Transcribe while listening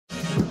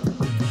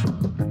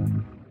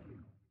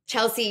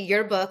Chelsey,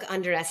 your book,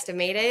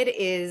 Underestimated,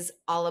 is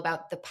all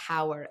about the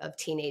power of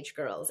teenage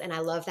girls. And I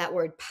love that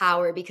word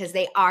power because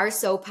they are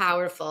so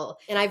powerful.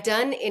 And I've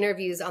done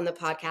interviews on the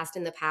podcast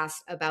in the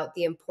past about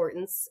the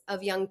importance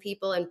of young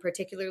people and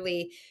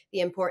particularly the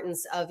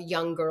importance of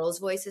young girls'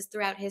 voices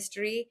throughout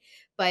history.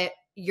 But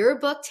your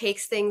book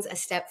takes things a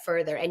step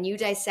further and you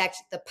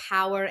dissect the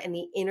power and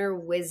the inner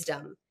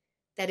wisdom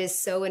that is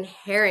so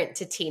inherent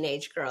to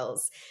teenage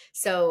girls.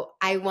 So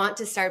I want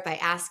to start by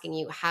asking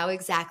you, how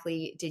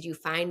exactly did you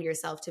find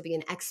yourself to be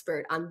an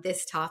expert on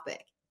this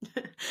topic?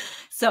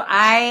 So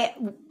I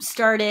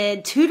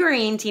started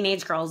tutoring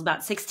teenage girls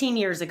about 16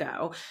 years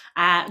ago,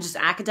 just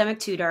academic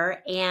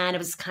tutor, and it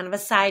was kind of a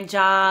side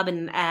job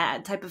and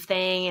type of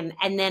thing.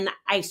 And then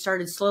I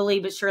started slowly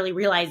but surely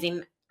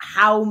realizing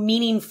how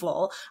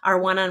meaningful our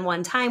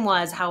one-on-one time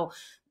was,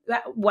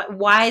 what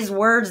wise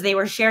words they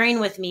were sharing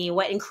with me,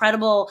 what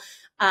incredible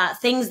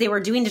things they were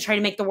doing to try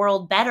to make the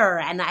world better.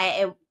 And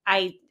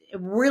it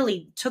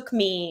really took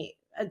my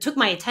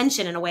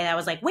attention in a way that I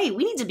was like, wait,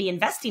 we need to be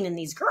investing in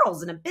these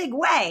girls in a big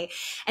way.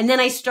 And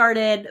then I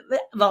started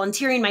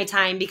volunteering my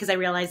time because I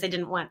realized I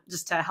didn't want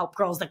just to help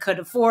girls that could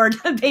afford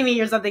to pay me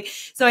or something.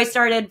 So I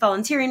started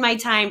volunteering my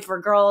time for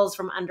girls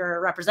from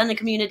underrepresented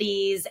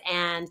communities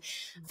and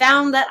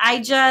found that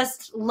I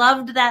just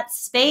loved that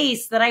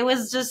space, that I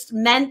was just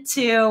meant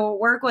to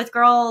work with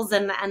girls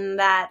and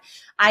that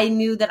I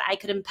knew that I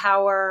could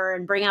empower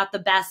and bring out the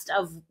best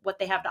of what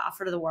they have to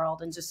offer to the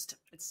world. And just,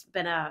 it's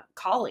been a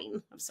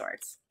calling of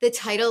sorts. The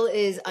title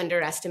is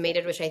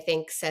Underestimated, which I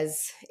think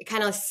it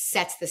kind of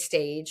sets the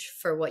stage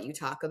for what you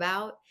talk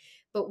about.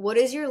 But what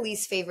is your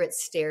least favorite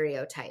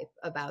stereotype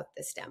about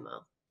this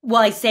demo?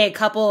 Well, I say a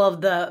couple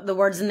of the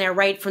words in there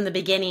right from the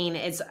beginning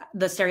is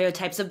the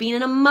stereotypes of being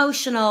an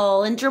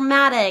emotional and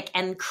dramatic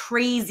and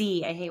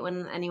crazy. I hate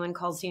when anyone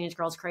calls teenage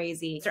girls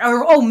crazy.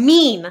 Or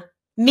mean.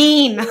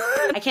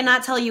 I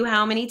cannot tell you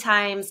how many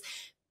times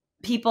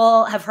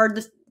people have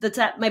heard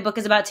my book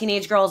is about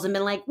teenage girls and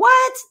been like,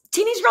 what?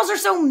 Teenage girls are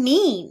so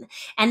mean.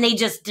 And they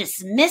just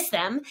dismiss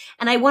them.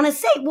 And I want to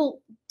say,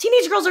 well,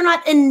 teenage girls are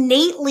not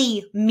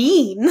innately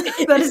mean.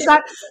 That is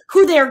not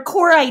who their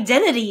core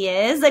identity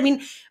is. I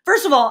mean,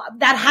 first of all,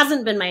 that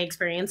hasn't been my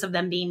experience of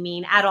them being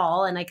mean at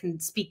all. And I can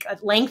speak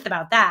at length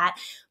about that.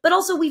 But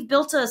also we've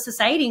built a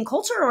society and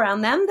culture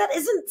around them that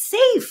isn't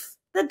safe,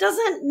 that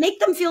doesn't make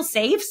them feel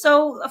safe.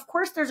 So of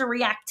course there's a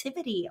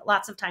reactivity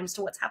lots of times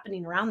to what's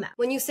happening around them.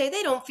 When you say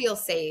they don't feel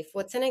safe,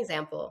 what's an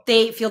example?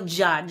 They feel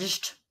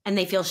judged and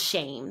they feel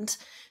shamed.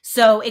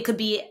 So it could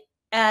be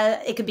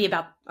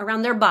about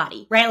around their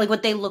body, right? Like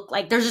what they look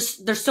like. There's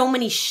so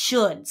many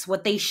shoulds,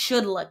 what they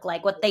should look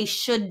like, what they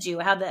should do,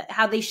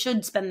 how they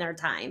should spend their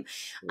time.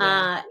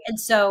 Yeah. And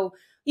so,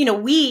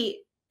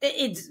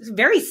 it's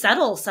very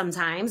subtle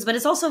sometimes, but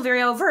it's also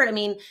very overt. I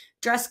mean,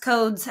 dress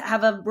codes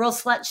have a real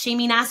slut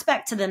shaming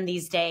aspect to them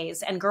these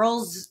days. And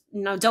girls,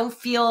 don't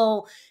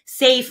feel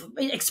safe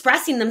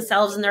expressing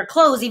themselves in their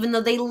clothes, even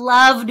though they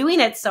love doing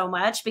it so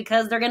much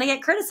because they're going to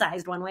get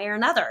criticized one way or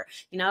another.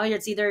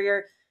 It's either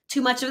you're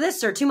too much of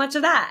this or too much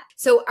of that.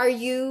 So are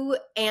you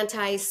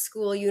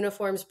anti-school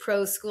uniforms,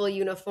 pro-school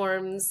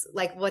uniforms?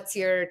 Like, what's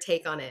your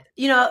take on it?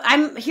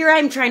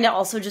 I'm trying to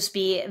also just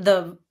be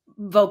the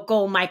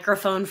vocal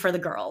microphone for the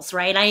girls,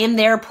 right? I am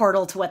their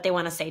portal to what they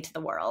want to say to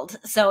the world.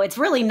 So it's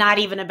really not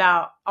even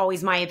about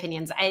always my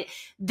opinions.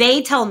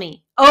 They tell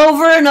me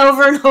over and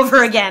over and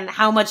over again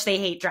how much they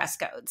hate dress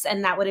codes,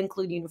 and that would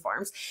include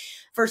uniforms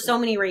for so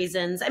many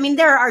reasons. I mean,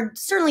 there are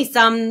certainly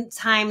some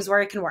times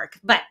where it can work,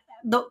 but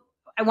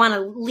I want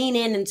to lean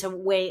into a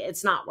way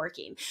it's not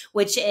working,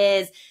 which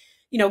is,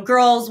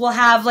 girls will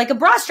have like a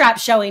bra strap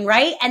showing,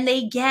 right? And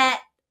they get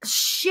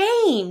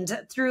shamed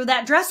through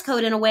that dress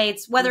code in a way.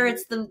 It's whether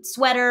it's the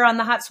sweater on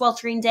the hot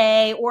sweltering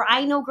day, or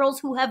I know girls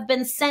who have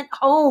been sent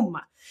home,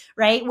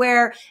 right?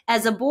 Where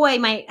as a boy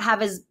might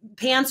have his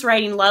pants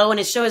riding low and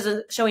is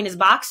showing his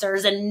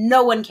boxers and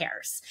no one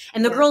cares.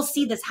 And the girls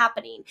see this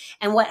happening.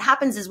 And what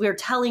happens is we're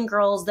telling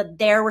girls that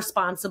they're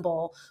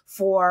responsible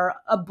for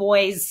a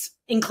boy's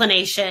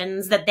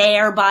inclinations, that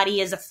their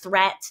body is a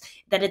threat,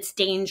 that it's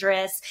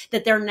dangerous,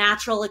 that their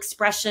natural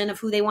expression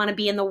of who they want to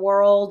be in the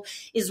world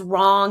is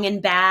wrong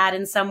and bad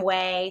in some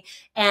way.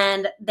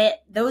 And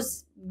that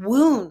those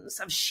wounds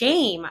of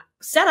shame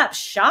set up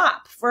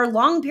shop for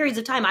long periods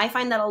of time. I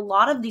find that a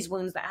lot of these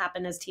wounds that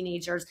happen as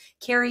teenagers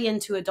carry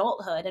into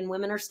adulthood, and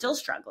women are still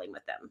struggling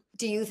with them.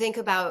 Do you think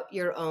about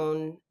your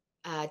own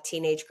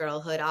teenage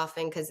girlhood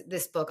often? Because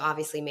this book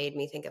obviously made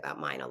me think about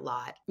mine a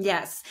lot.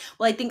 Yes.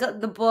 Well, I think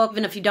the book,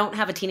 even if you don't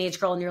have a teenage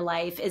girl in your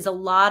life, is a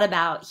lot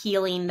about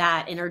healing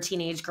that inner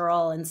teenage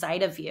girl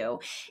inside of you.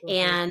 Mm-hmm.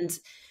 And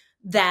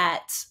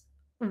that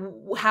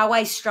how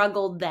I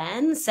struggled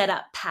then set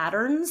up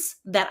patterns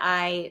that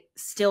I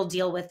still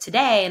deal with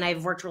today, and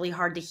I've worked really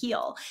hard to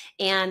heal.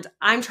 And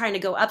I'm trying to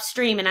go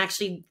upstream and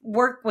actually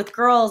work with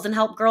girls and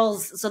help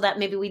girls so that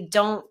maybe we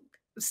don't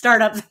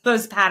start up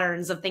those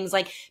patterns of things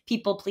like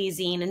people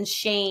pleasing and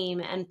shame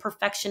and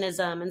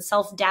perfectionism and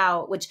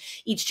self-doubt,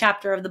 which each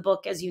chapter of the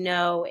book, as you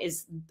know,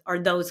 are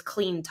those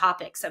clean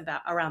topics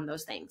around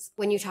those things.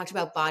 When you talked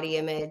about body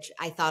image,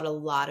 I thought a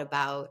lot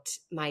about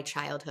my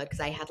childhood because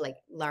I had like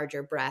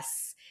larger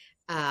breasts,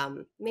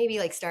 maybe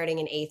like starting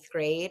in 8th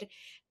grade.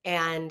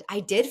 And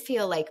I did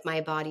feel like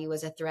my body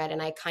was a threat,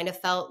 and I kind of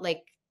felt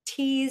like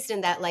teased,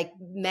 and that like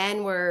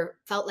men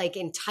felt like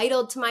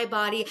entitled to my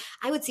body.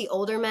 I would see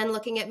older men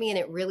looking at me, and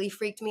it really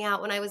freaked me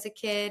out when I was a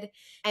kid.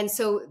 And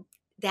so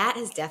that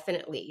has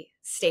definitely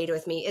stayed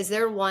with me. Is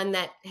there one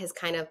that has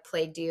kind of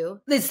plagued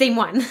you? The same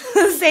one,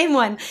 the same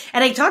one.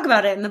 And I talk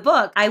about it in the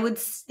book.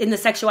 In the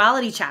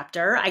sexuality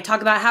chapter, I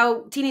talk about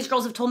how teenage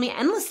girls have told me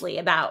endlessly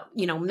about,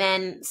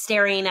 men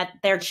staring at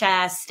their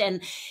chest.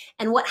 And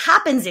what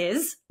happens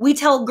is we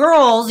tell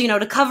girls,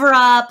 to cover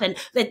up, and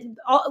that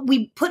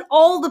we put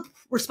all the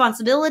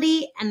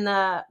responsibility and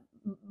the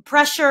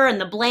pressure and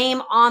the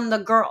blame on the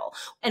girl.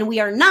 And we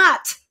are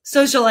not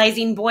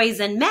socializing boys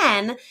and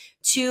men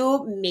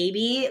to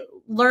maybe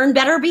learn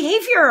better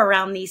behavior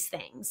around these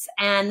things,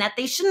 and that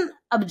they shouldn't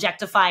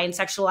objectify and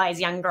sexualize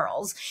young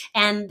girls.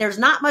 And there's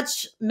not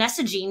much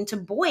messaging to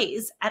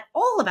boys at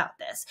all about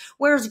this,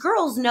 whereas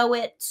girls know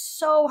it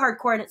so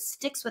hardcore and it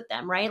sticks with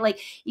them, right? Like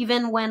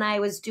even when I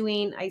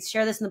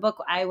share this in the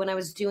book, when I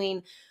was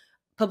doing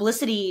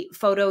publicity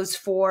photos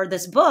for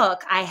this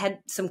book, I had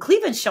some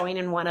cleavage showing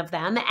in one of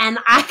them, and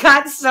I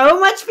got so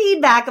much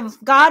feedback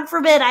of, God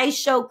forbid I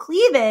show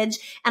cleavage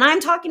and I'm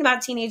talking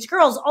about teenage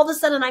girls. All of a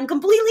sudden I'm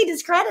completely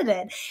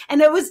discredited.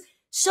 And it was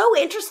so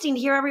interesting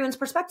to hear everyone's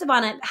perspective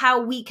on it,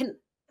 how we can,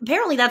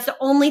 apparently that's the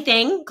only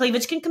thing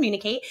cleavage can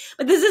communicate,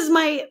 but this is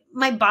my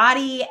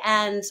body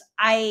and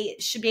I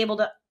should be able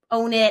to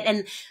own it.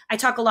 And I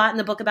talk a lot in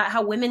the book about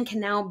how women can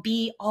now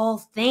be all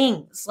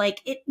things.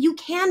 Like you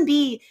can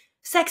be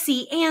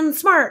sexy and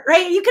smart,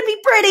 right? You can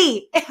be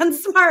pretty and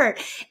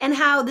smart. And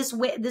how this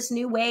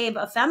new wave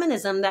of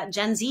feminism that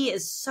Gen Z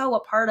is so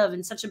a part of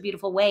in such a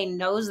beautiful way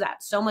knows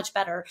that so much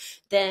better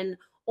than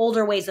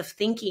older ways of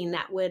thinking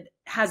that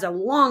has a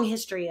long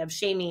history of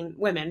shaming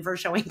women for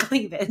showing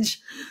cleavage.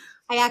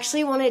 I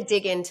actually want to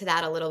dig into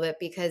that a little bit,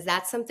 because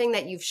that's something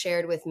that you've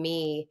shared with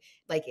me,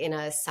 like in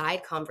a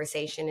side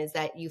conversation, is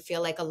that you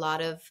feel like a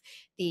lot of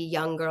the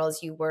young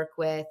girls you work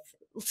with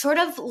sort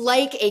of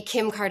like a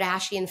Kim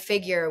Kardashian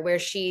figure, where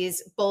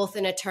she's both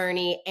an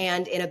attorney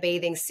and in a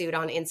bathing suit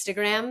on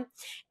Instagram.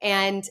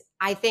 And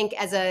I think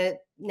as a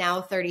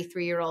now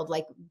 33-year-old,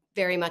 like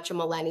very much a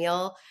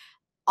millennial,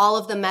 all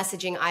of the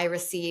messaging I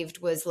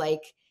received was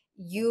like,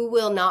 you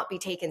will not be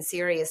taken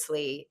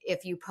seriously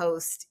if you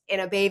post in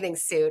a bathing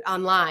suit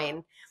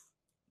online.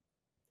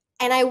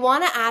 And I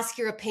want to ask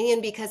your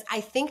opinion, because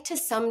I think to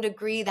some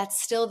degree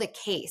that's still the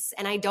case.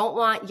 And I don't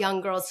want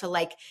young girls to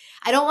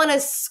I don't want to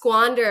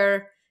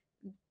squander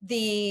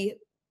the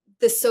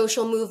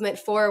social movement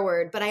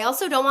forward, but I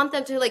also don't want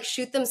them to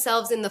shoot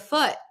themselves in the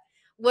foot.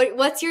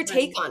 What's your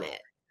take on it?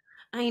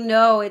 I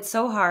know, it's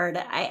so hard.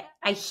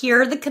 I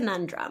hear the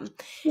conundrum,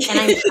 and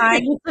I'm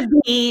trying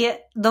to be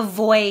the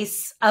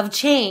voice of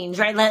change,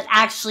 right? That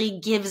actually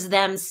gives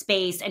them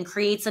space and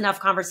creates enough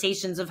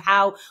conversations of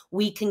how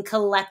we can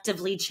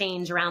collectively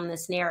change around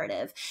this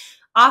narrative.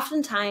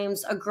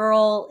 Oftentimes a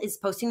girl is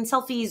posting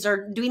selfies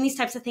or doing these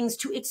types of things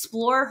to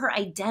explore her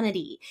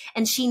identity,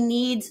 and she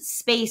needs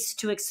space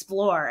to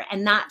explore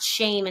and not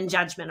shame and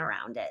judgment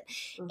around it.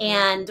 Mm-hmm.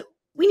 And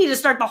we need to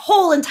start the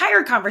whole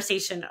entire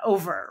conversation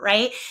over,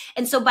 right?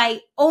 And so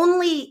by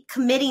only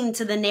committing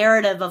to the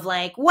narrative of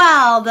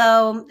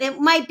though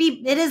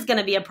it is going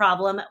to be a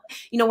problem,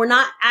 we're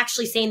not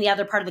actually saying the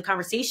other part of the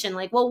conversation,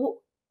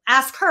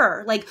 ask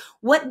her,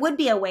 what would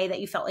be a way that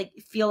you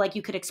feel like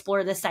you could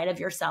explore this side of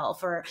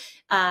yourself? Or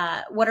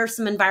what are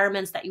some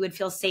environments that you would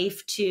feel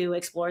safe to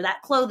explore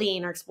that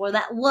clothing or explore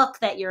that look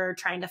that you're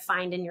trying to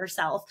find in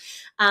yourself?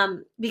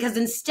 Because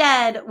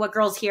instead, what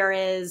girls hear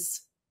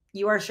is,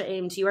 you are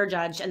shamed, you are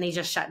judged, and they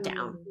just shut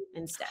down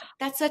instead.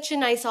 That's such a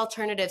nice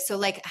alternative. So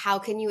how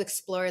can you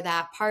explore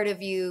that part of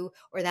you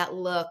or that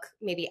look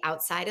maybe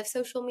outside of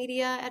social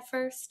media at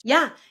first?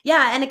 Yeah.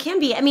 And it can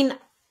be. I mean,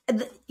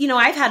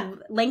 I've had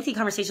lengthy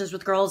conversations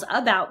with girls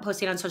about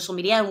posting on social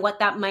media and what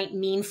that might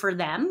mean for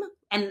them,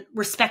 and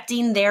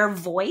respecting their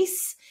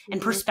voice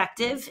and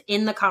perspective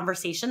in the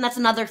conversation. That's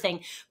another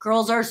thing.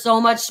 Girls are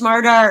so much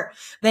smarter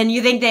than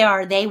you think they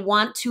are. They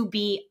want to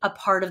be a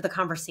part of the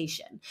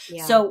conversation.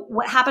 Yeah. So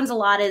what happens a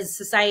lot is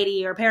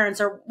society or parents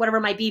or whatever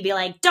it might be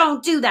like,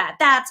 don't do that.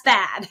 That's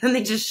bad. And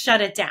they just shut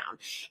it down.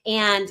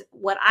 And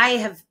what I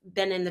have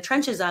been in the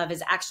trenches of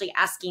is actually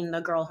asking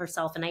the girl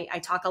herself. And I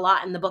talk a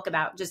lot in the book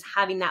about just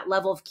having that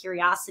level of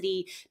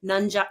curiosity,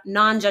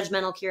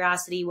 non-judgmental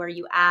curiosity, where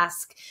you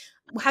ask,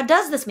 how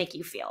does this make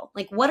you feel?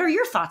 What are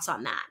your thoughts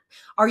on that?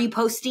 Are you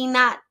posting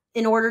that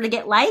in order to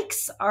get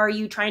likes? Are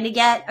you trying to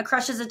get a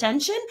crush's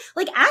attention?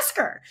 Ask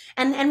her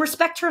and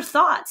respect her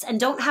thoughts, and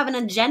don't have an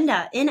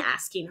agenda in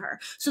asking her,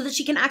 so that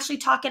she can actually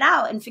talk it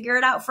out and figure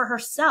it out for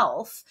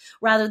herself,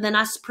 rather than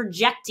us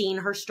projecting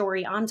her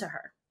story onto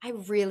her. I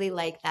really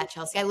like that,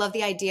 Chelsea. I love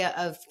the idea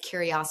of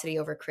curiosity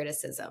over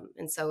criticism.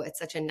 And so it's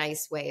such a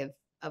nice way of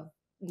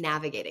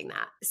navigating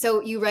that.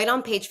 So you write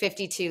on page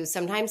 52,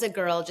 sometimes a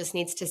girl just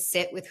needs to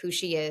sit with who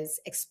she is,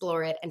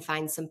 explore it, and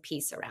find some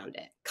peace around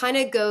it. Kind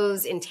of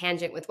goes in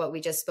tangent with what we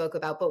just spoke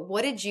about, but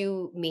what did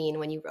you mean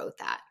when you wrote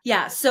that?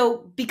 Yeah,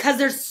 so because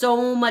there's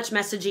so much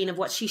messaging of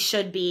what she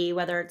should be,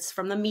 whether it's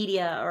from the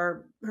media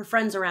or her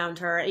friends around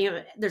her,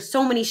 there's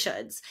so many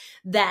shoulds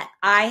that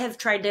I have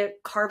tried to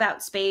carve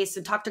out space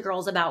and talk to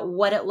girls about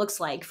what it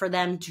looks like for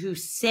them to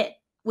sit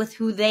with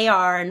who they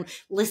are and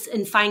listen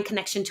and find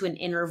connection to an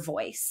inner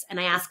voice. And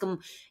I ask them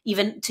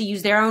even to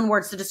use their own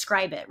words to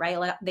describe it, right?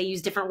 Like they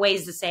use different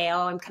ways to say,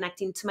 oh, I'm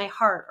connecting to my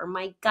heart or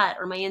my gut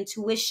or my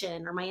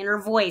intuition or my inner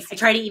voice. I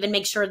try to even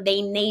make sure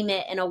they name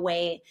it in a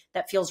way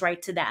that feels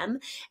right to them.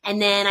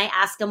 And then I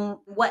ask them,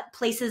 what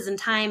places and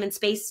time and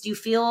space do you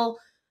feel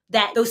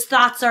that those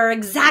thoughts are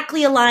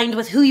exactly aligned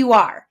with who you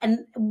are?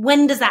 And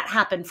when does that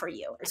happen for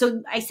you?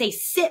 So I say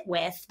sit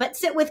with, but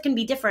sit with can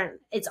be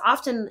different. It's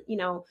often,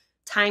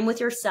 time with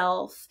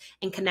yourself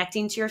and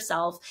connecting to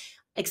yourself,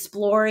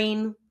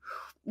 exploring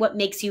what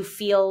makes you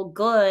feel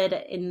good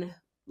in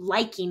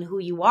liking who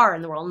you are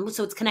in the world. And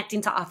so it's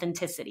connecting to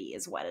authenticity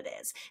is what it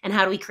is. And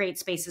how do we create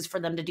spaces for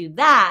them to do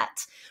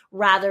that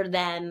rather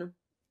than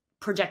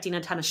projecting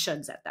a ton of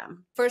shoulds at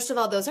them? First of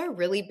all, those are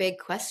really big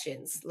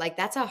questions. Like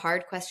that's a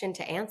hard question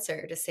to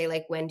answer, to say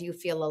like, when do you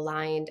feel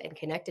aligned and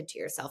connected to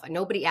yourself? And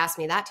nobody asked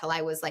me that till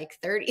I was like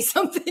 30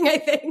 something, I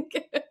think.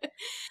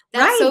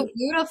 That's right. So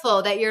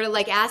beautiful that you're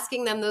like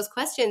asking them those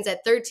questions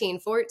at 13,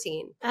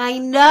 14. I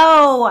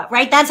know,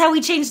 right? That's how we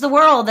change the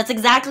world. That's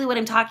exactly what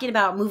I'm talking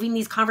about, moving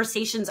these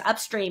conversations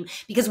upstream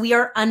because we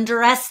are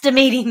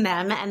underestimating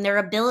them and their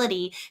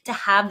ability to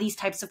have these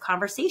types of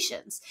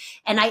conversations.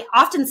 And I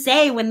often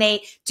say when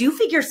they do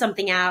figure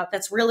something out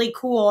that's really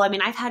cool. I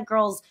mean, I've had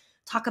girls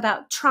talk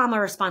about trauma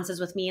responses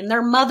with me and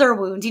their mother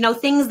wounds,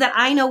 things that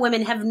I know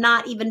women have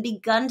not even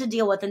begun to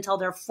deal with until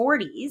their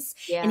 40s.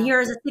 Yeah. And here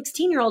is a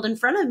 16-year-old in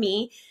front of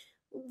me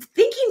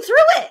thinking through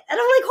it. And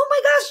I'm like, oh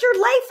my gosh,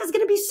 your life is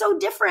going to be so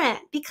different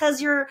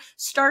because you're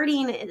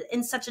starting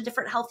in such a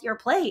different, healthier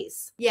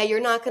place. Yeah,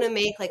 you're not going to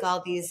make like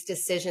all these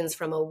decisions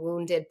from a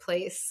wounded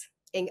place.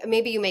 And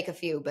maybe you make a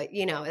few, but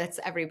that's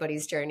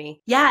everybody's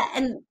journey. Yeah.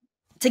 And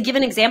to give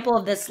an example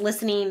of this,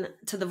 listening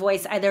to the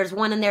voice, there's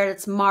one in there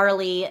that's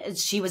Marley.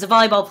 She was a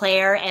volleyball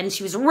player and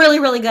she was really,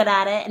 really good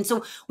at it. And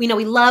so we know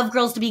we love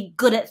girls to be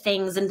good at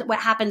things. And what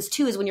happens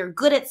too is when you're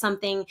good at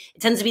something,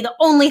 it tends to be the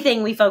only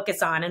thing we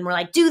focus on. And we're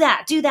like, do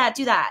that, do that,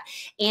 do that.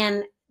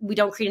 And we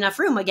don't create enough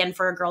room again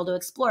for a girl to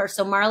explore.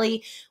 So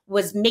Marley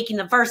was making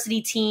the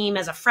varsity team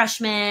as a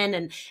freshman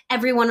and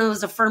everyone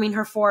was affirming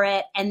her for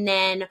it. And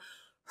then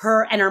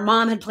her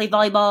mom had played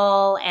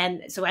volleyball.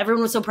 And so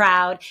everyone was so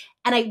proud.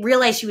 And I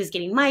realized she was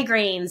getting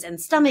migraines and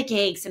stomach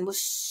aches and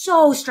was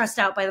so stressed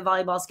out by the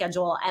volleyball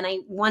schedule. And I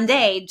one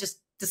day just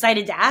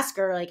decided to ask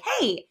her like,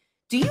 hey,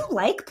 do you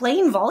like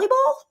playing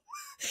volleyball?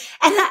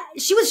 And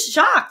she was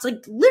shocked.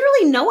 Like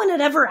literally no one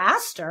had ever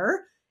asked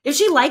her if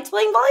she liked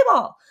playing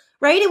volleyball,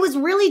 right? It was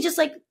really just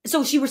like,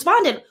 so she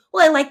responded,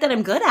 well, I like that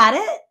I'm good at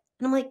it.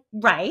 And I'm like,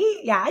 right,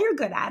 yeah, you're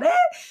good at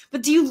it.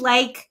 But do you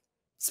like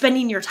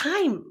spending your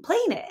time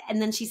playing it?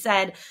 And then she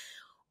said,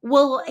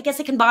 well, I guess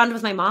I can bond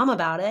with my mom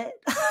about it.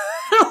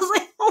 I was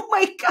like, oh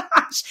my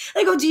gosh.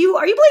 I go,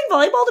 are you playing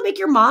volleyball to make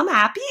your mom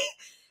happy?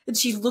 And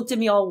she looked at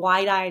me all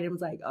wide-eyed and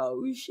was like,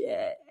 oh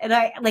shit.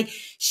 And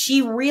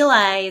she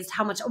realized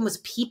how much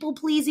almost people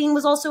pleasing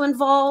was also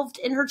involved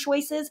in her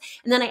choices.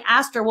 And then I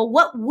asked her, well,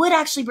 what would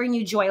actually bring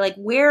you joy? Like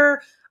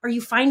where are you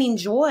finding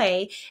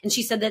joy? And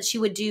she said that she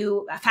would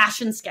do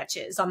fashion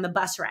sketches on the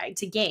bus ride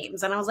to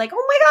games. And I was like,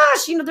 oh my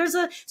gosh, there's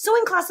a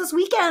sewing class this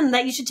weekend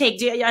that you should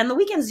take on the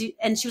weekends.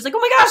 And she was like, oh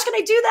my gosh, can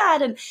I do that?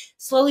 And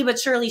slowly but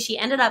surely, she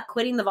ended up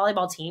quitting the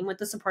volleyball team with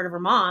the support of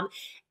her mom.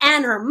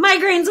 And her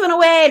migraines went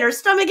away and her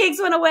stomach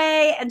aches went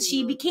away. And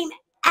she became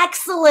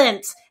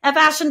excellent at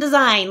fashion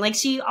design. Like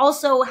she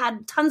also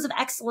had tons of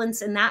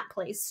excellence in that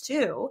place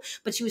too,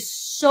 but she was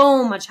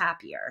so much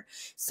happier.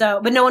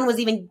 So, but no one was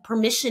even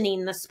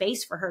permissioning the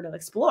space for her to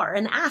explore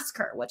and ask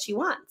her what she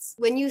wants.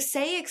 When you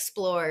say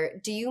explore,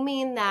 do you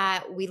mean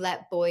that we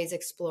let boys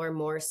explore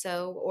more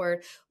so?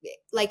 Or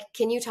like,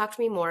 can you talk to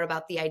me more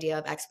about the idea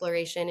of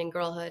exploration in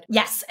girlhood?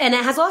 Yes. And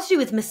it has a lot to do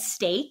with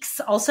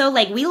mistakes. Also,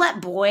 like we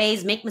let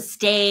boys make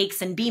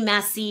mistakes and be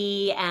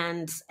messy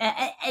and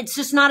it's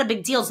just not a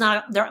big deal. It's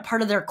not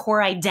part of their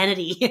core identity.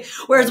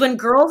 Whereas when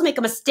girls make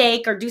a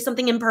mistake or do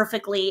something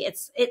imperfectly,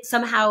 it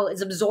somehow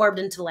is absorbed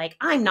into like,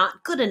 I'm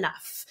not good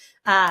enough.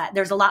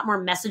 There's a lot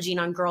more messaging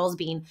on girls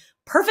being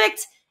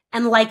perfect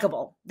and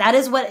likable. That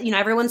is what,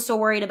 everyone's so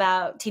worried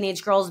about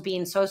teenage girls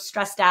being so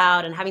stressed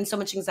out and having so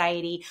much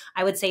anxiety.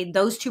 I would say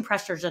those two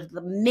pressures are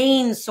the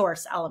main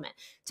source element,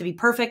 to be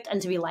perfect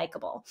and to be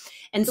likable.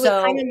 And so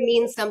it kind of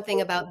means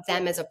something about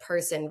them as a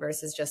person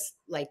versus just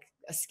like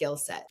a skill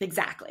set.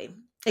 Exactly.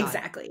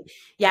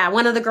 Yeah.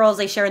 One of the girls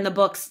they share in the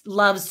books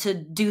loves to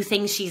do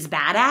things she's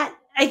bad at.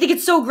 I think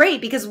it's so great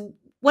because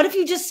What if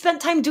you just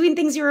spent time doing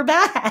things you were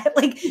bad at?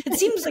 Like, it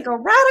seems like a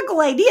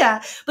radical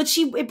idea, but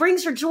it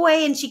brings her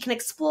joy and she can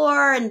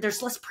explore and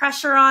there's less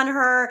pressure on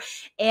her.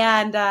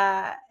 And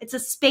it's a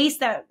space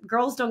that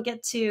girls don't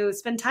get to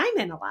spend time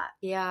in a lot.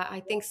 Yeah, I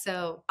think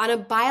so. On a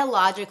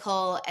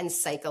biological and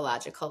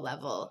psychological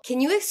level, can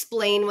you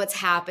explain what's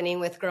happening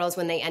with girls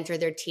when they enter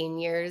their teen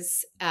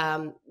years?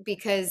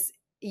 Because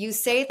you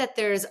say that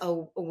there's a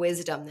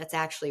wisdom that's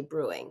actually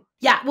brewing.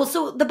 Yeah. Well,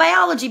 so the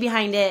biology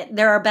behind it,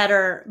 there are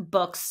better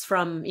books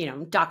from,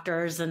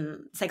 doctors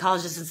and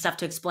psychologists and stuff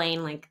to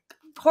explain like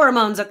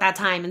hormones at that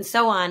time and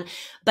so on.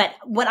 But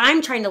what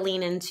I'm trying to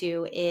lean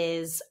into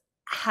is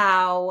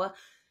how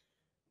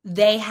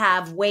they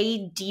have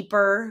way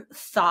deeper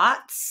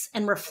thoughts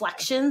and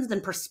reflections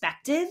and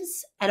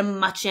perspectives at a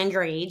much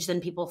younger age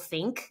than people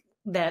think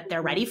that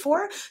they're ready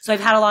for. So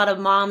I've had a lot of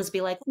moms be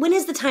like, when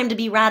is the time to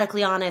be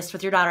radically honest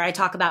with your daughter? I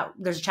talk about,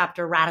 there's a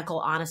chapter, radical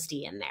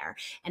honesty in there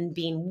and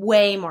being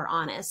way more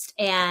honest.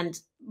 And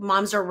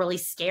moms are really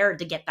scared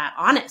to get that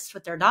honest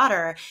with their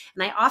daughter.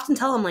 And I often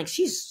tell them like,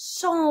 she's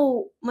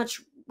so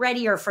much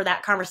readier for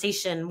that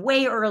conversation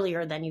way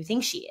earlier than you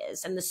think she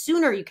is. And the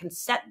sooner you can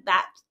set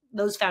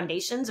those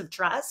foundations of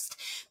trust,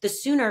 the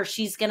sooner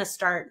she's going to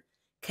start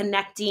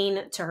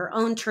connecting to her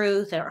own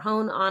truth, her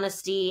own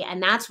honesty.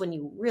 And that's when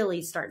you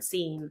really start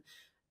seeing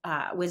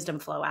wisdom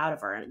flow out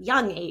of her at a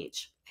young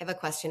age. I have a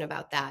question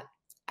about that.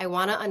 I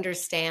want to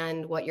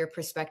understand what your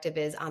perspective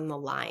is on the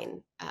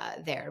line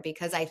there,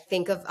 because I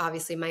think of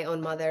obviously my own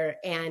mother,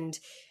 and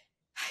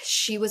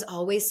she was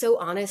always so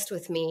honest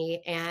with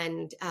me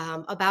and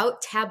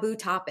about taboo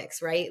topics,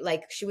 right?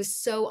 Like she was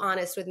so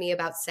honest with me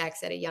about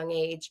sex at a young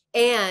age.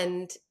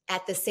 And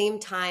at the same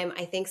time,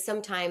 I think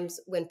sometimes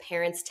when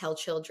parents tell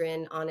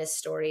children honest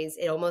stories,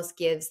 it almost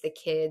gives the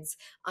kids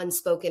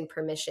unspoken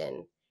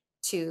permission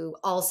to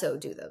also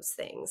do those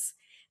things.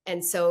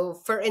 And so,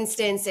 for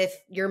instance, if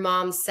your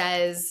mom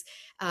says,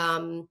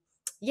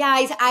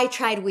 I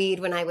tried weed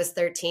when I was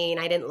 13,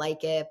 I didn't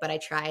like it, but I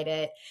tried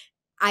it.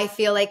 I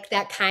feel like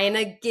that kind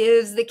of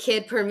gives the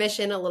kid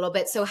permission a little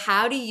bit. So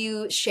how do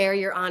you share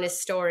your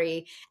honest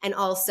story and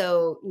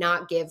also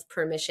not give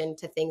permission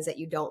to things that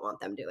you don't want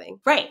them doing?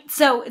 Right.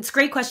 So it's a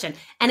great question.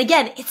 And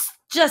again, it's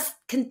just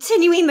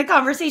continuing the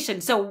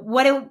conversation. So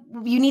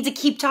you need to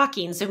keep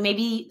talking. So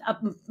maybe a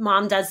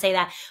mom does say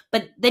that,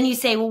 but then you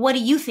say, well, what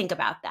do you think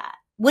about that?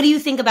 What do you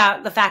think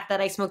about the fact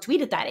that I smoked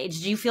weed at that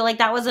age? Do you feel like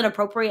that was an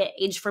appropriate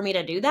age for me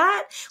to do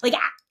that? Like,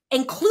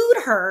 include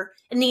her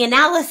in the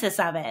analysis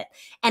of it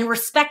and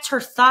respect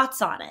her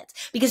thoughts on it.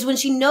 Because when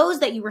she knows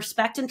that you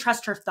respect and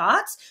trust her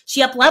thoughts,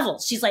 she up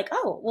levels. She's like,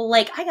 oh, well,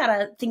 like I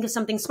gotta think of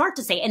something smart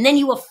to say. And then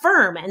you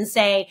affirm and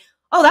say,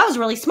 oh, that was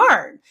really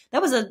smart.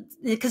 That was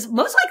because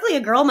most likely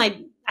a girl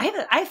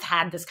I've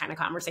had this kind of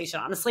conversation,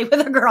 honestly,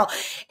 with a girl.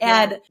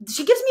 And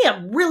she gives me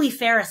a really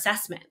fair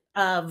assessment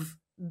of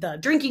the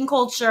drinking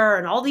culture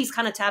and all these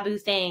kind of taboo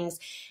things.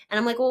 And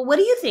I'm like, well, what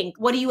do you think?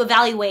 What do you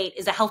evaluate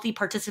is a healthy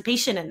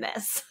participation in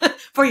this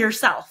for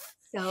yourself?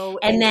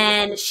 And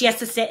then she has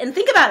to sit and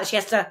think about it. She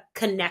has to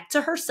connect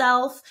to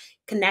herself,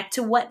 connect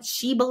to what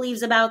she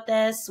believes about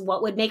this,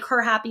 what would make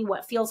her happy,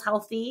 what feels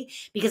healthy,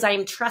 because I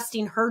am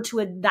trusting her to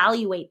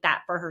evaluate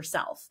that for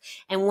herself.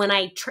 And when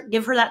I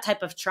give her that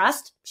type of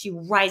trust, she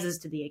rises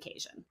to the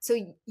occasion.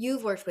 So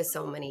you've worked with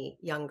so many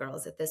young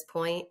girls at this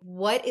point.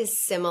 What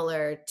is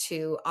similar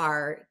to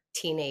our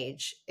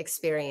teenage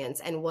experience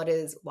and what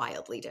is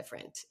wildly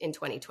different in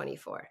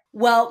 2024?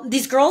 Well,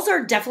 these girls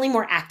are definitely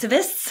more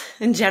activists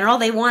in general.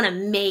 They want to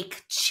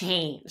make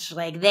change.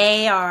 Like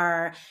they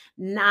are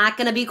not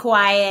going to be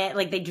quiet.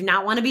 Like they do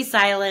not want to be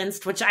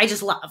silenced, which I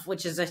just love,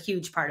 which is a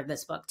huge part of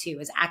this book too,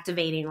 is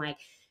activating, like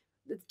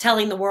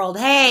telling the world,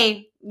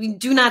 hey, we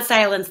do not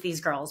silence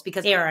these girls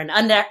because they are an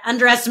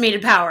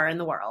underestimated power in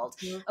the world,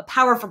 a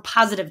power for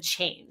positive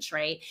change,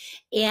 right?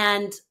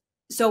 And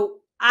so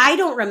I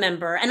don't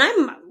remember, and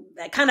I'm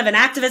kind of an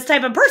activist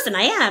type of person,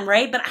 I am,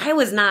 right? But I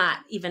was not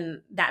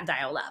even that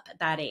dialed up at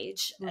that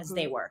age as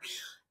they were.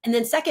 And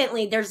then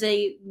secondly, there's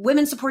a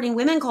women supporting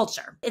women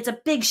culture. It's a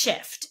big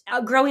shift.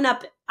 Growing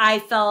up, I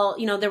felt,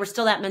 there was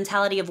still that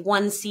mentality of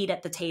one seat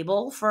at the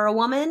table for a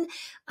woman,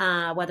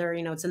 whether,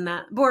 it's in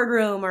that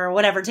boardroom or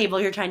whatever table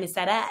you're trying to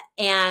set at.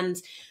 And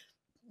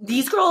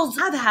these girls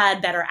have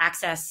had better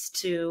access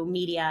to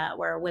media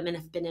where women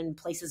have been in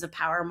places of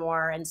power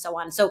more and so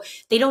on. So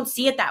they don't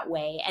see it that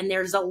way. And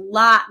there's a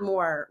lot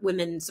more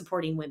women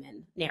supporting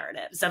women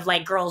narratives of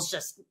like girls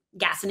just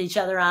gassing each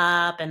other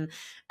up and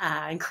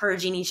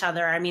encouraging each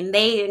other. I mean,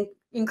 they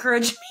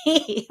encourage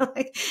me.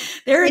 Like,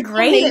 they're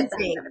great.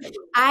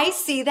 I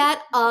see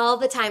that all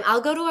the time. I'll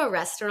go to a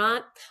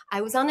restaurant.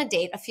 I was on a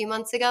date a few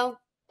months ago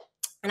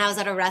and I was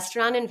at a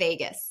restaurant in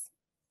Vegas.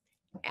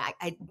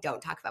 I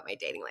don't talk about my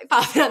dating life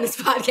often on this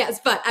podcast,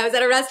 but I was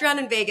at a restaurant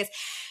in Vegas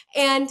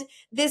and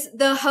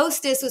the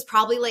hostess was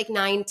probably like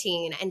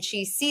 19 and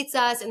she seats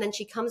us and then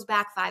she comes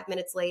back 5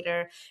 minutes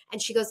later and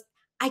she goes,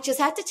 I just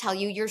have to tell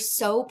you, you're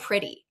so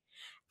pretty.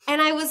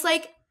 And I was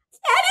like,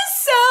 that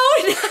is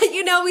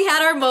so, we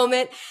had our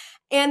moment.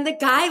 And the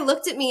guy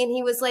looked at me and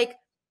he was like,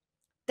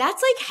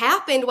 that's like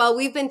happened while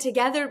we've been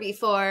together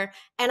before.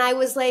 And I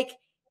was like,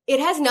 it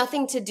has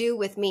nothing to do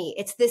with me.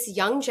 It's this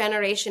young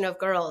generation of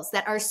girls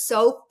that are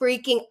so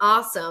freaking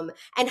awesome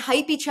and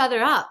hype each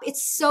other up.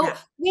 It's so, Yeah.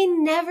 we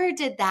never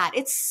did that.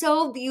 It's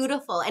so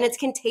beautiful and it's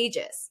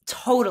contagious.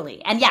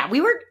 Totally. And yeah,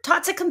 we were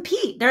taught to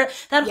compete. That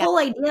Yeah. whole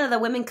idea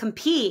that women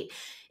compete,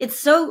 it's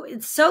so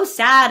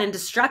sad and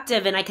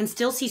destructive. And I can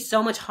still see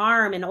so much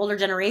harm in older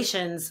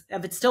generations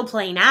of it still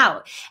playing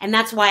out. And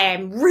that's why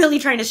I'm really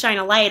trying to shine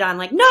a light on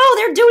like, no,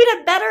 they're doing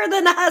it better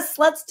than us.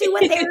 Let's do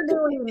what they're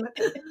doing.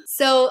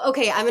 So,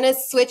 okay, I'm going to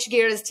switch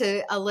gears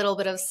to a little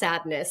bit of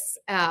sadness.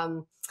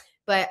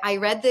 But I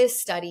read this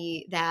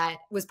study that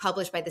was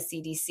published by the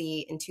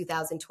CDC in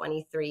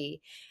 2023,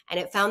 and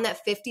it found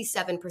that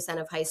 57%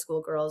 of high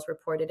school girls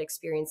reported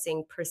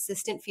experiencing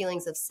persistent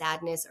feelings of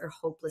sadness or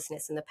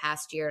hopelessness in the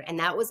past year. And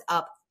that was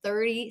up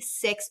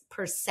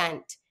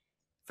 36%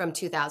 from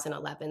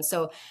 2011.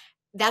 So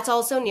that's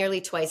also nearly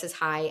twice as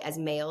high as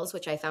males,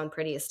 which I found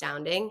pretty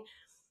astounding.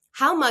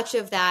 How much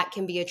of that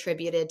can be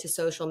attributed to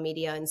social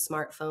media and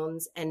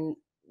smartphones, and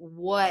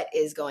what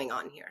is going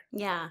on here?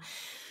 Yeah.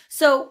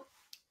 So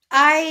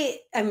I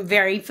am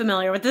very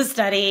familiar with this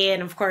study.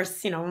 And of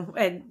course,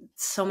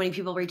 so many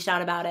people reached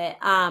out about it.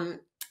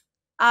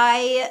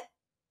 I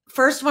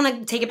first want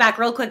to take it back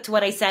real quick to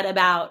what I said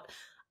about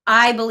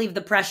I believe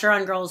the pressure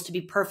on girls to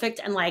be perfect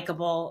and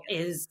likable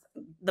is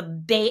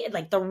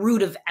the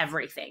root of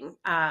everything,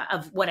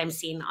 of what I'm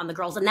seeing on the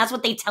girls. And that's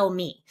what they tell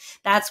me.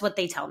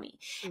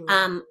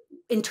 Mm.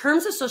 In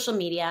terms of social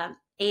media,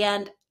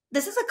 and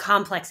this is a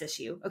complex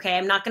issue. Okay.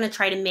 I'm not going to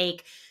try to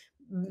make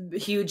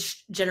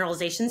huge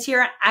generalizations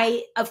here.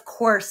 Of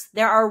course,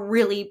 there are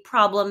really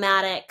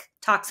problematic,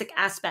 toxic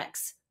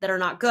aspects that are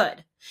not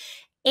good.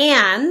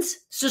 And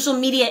social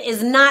media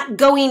is not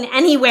going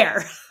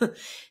anywhere.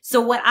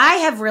 So what I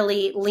have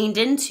really leaned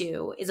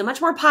into is a much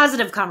more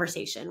positive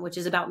conversation, which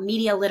is about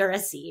media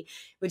literacy,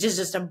 which is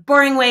just a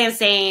boring way of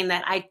saying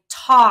that I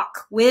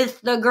talk with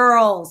the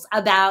girls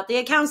about the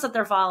accounts that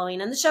they're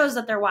following and the shows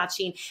that they're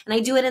watching. And I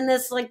do it in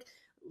this like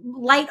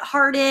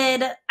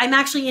lighthearted, I'm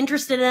actually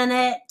interested in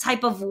it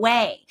type of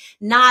way,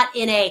 not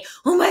in a,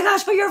 oh my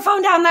gosh, put your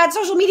phone down, that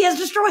social media is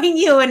destroying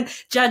you, and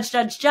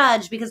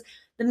judge, because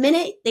the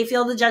minute they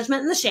feel the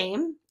judgment and the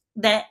shame,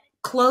 that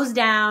close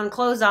down,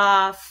 close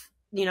off,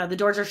 the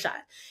doors are shut,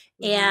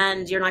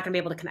 and you're not going to be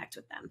able to connect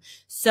with them.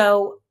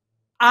 So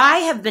I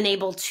have been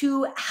able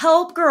to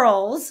help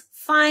girls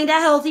find a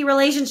healthy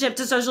relationship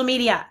to social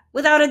media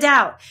without a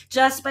doubt,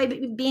 just by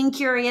being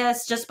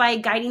curious, just by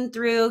guiding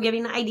through,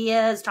 giving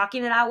ideas,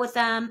 talking it out with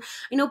them.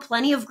 I know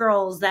plenty of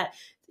girls that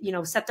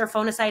set their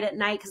phone aside at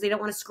night because they don't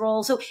want to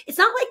scroll. So it's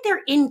not like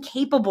they're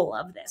incapable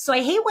of this. So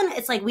I hate when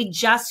it's like we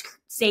just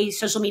say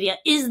social media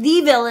is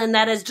the villain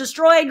that has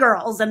destroyed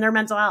girls and their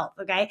mental health.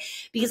 Okay.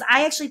 Because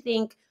I actually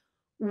think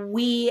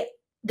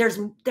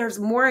there's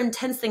more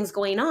intense things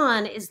going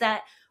on, is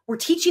that we're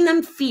teaching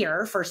them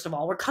fear. First of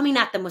all, we're coming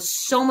at them with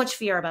so much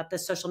fear about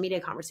this social media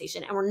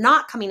conversation, and we're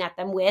not coming at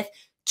them with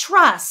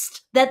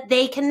trust that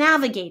they can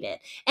navigate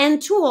it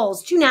and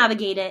tools to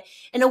navigate it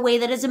in a way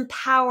that is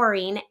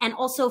empowering and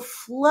also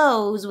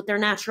flows with their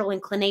natural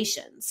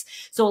inclinations.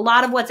 So a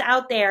lot of what's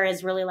out there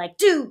is really like,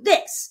 do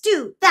this,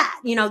 do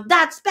that,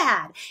 that's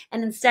bad.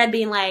 And instead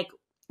being like,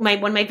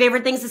 one of my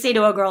favorite things to say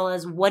to a girl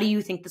is, what do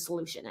you think the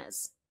solution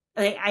is?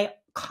 I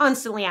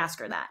constantly ask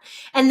her that.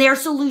 And their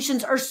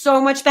solutions are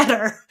so much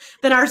better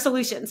than our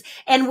solutions.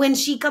 And when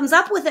she comes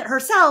up with it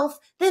herself,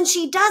 then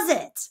she does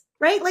it.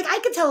 Right? Like I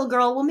could tell a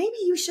girl, well, maybe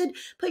you should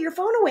put your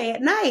phone away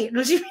at night.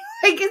 And she'd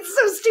be like, it's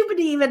so stupid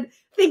to even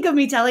think of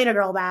me telling a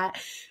girl that.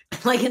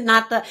 Like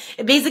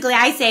basically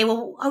I say,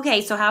 well,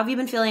 okay, so how have you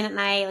been feeling at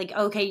night? Like,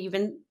 okay,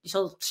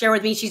 she'll share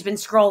with me, she's been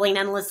scrolling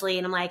endlessly.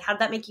 And I'm like, how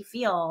did that make you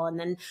feel? And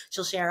then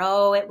she'll share,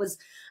 oh, it was,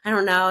 I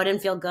don't know, it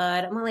didn't feel good.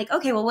 I'm like,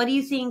 okay, well, what do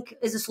you think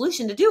is a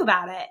solution to do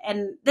about it?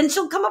 And then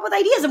she'll come up with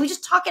ideas, and we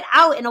just talk it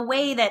out in a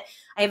way that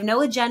I have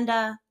no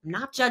agenda. I'm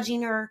not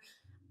judging her.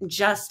 I'm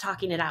just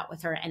talking it out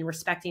with her and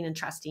respecting and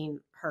trusting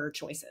her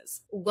choices.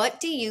 What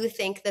do you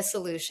think the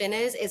solution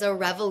is a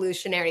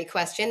revolutionary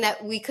question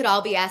that we could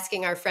all be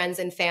asking our friends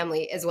and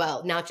family as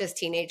well, not just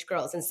teenage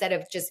girls, instead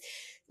of just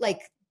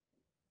like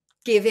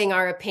giving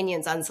our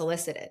opinions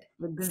unsolicited.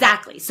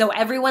 Exactly. So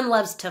everyone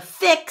loves to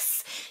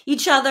fix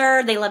each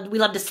other. We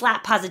love to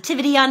slap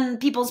positivity on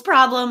people's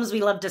problems.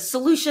 We love to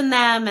solution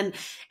them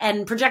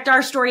and project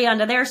our story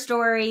onto their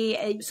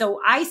story.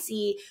 So I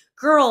see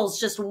girls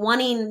just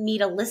wanting me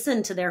to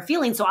listen to their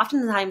feelings. So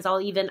oftentimes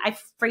I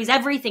phrase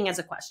everything as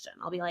a question.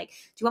 I'll be like, do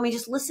you want me to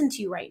just listen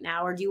to you right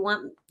now? Or do you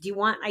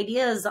want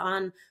ideas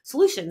on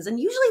solutions? And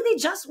usually they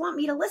just want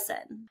me to listen.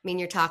 I mean,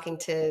 you're talking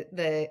to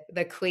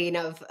the queen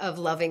of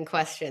loving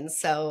questions.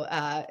 So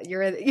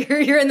you're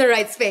in the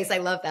right space. I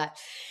love that.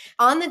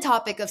 On the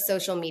topic of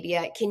social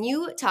media, can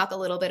you talk a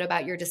little bit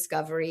about your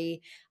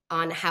discovery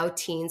on how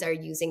teens are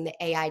using the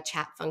AI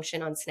chat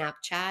function on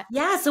Snapchat?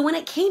 Yeah. So when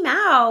it came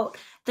out,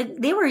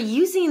 they were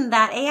using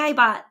that AI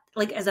bot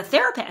like as a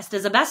therapist,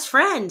 as a best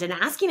friend, and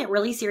asking it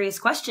really serious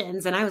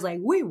questions. And I was like,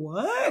 wait,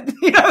 what?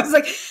 I was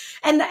like,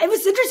 and it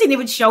was interesting. They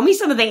would show me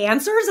some of the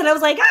answers and I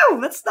was like, oh,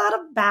 that's not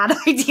a bad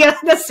idea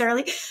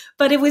necessarily,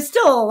 but it was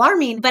still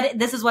alarming. But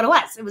this is what it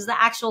was. It was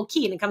the actual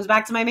key. And it comes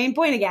back to my main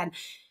point again.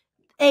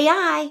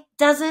 AI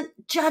doesn't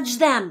judge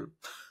them.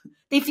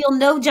 They feel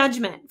no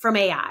judgment from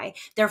AI.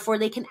 Therefore,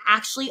 they can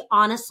actually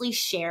honestly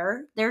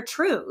share their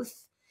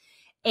truth.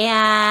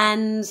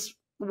 And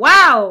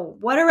wow,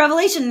 what a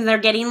revelation. They're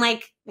getting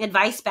like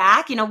advice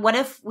back. What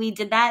if we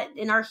did that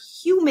in our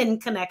human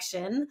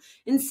connection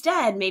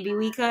instead? Maybe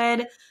we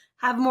could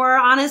have more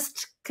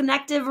honest,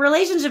 connective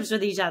relationships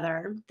with each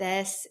other.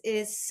 This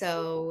is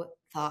so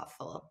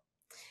thoughtful.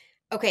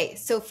 Okay,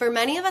 so for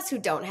many of us who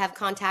don't have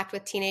contact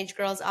with teenage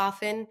girls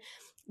often,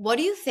 what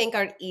do you think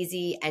are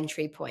easy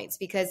entry points?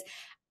 Because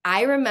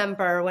I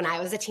remember when I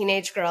was a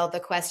teenage girl, the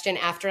question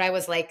after I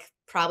was like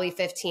probably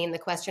 15, the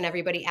question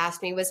everybody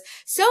asked me was,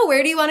 so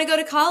where do you want to go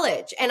to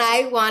college? And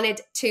I wanted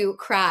to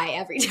cry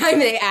every time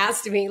they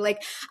asked me.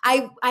 Like,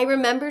 I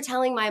remember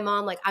telling my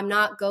mom, like, I'm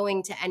not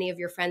going to any of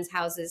your friends'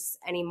 houses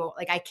anymore.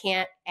 Like, I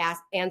can't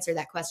answer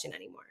that question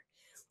anymore.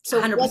 So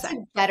 100%. What's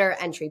a better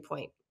entry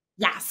point?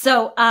 Yeah.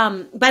 So,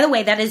 by the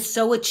way, that is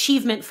so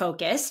achievement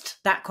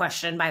focused, that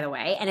question, by the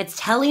way. And it's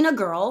telling a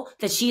girl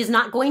that she is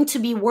not going to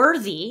be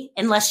worthy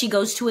unless she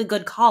goes to a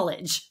good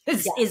college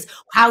is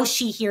how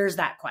she hears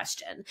that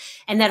question.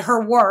 And that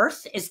her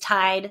worth is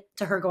tied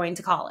to her going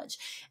to college.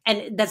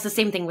 And that's the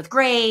same thing with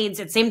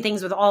grades. It's same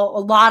things with a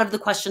lot of the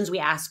questions we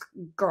ask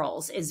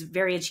girls is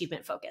very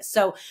achievement focused.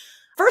 So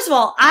first of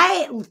all,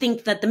 I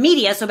think that the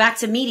media, so back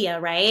to media,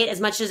 right? As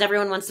much as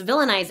everyone wants to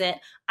villainize it,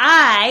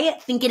 I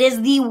think it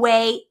is the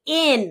way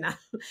in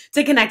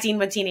to connecting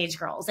with teenage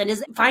girls and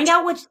is find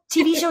out what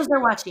TV shows they're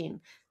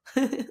watching.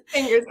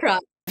 Fingers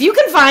crossed. If you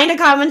can find a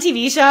common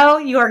TV show,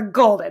 you are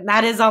golden.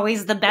 That is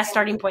always the best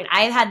starting point.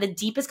 I've had the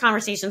deepest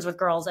conversations with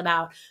girls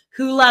about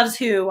who loves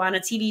who on a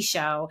TV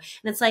show.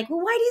 And it's like, well,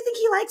 why do you think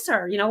he likes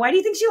her? Why do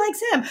you think she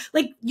likes him?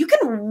 Like, you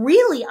can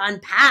really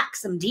unpack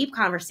some deep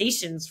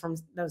conversations from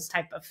those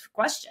type of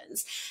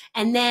questions.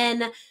 And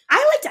then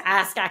I like to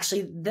ask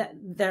actually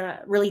the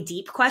really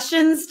deep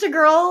questions to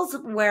girls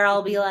where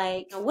I'll be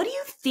like, what do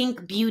you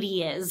think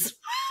beauty is?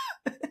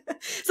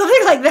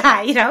 Something like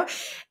that,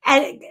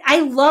 and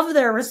I love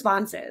their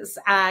responses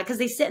because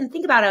they sit and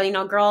think about it.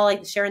 A girl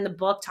like sharing the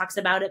book talks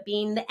about it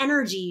being the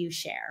energy you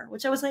share,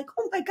 which I was like,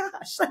 oh my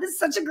gosh, that is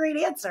such a great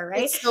answer,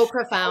 right? It's so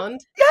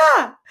profound.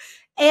 Yeah.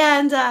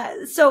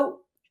 And so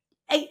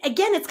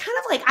again, it's kind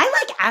of like, I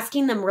like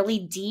asking them really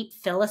deep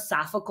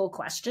philosophical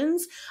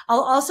questions.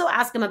 I'll also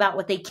ask them about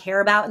what they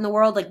care about in the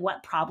world. Like,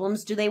 what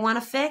problems do they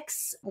want to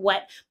fix?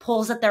 What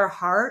pulls at their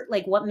heart?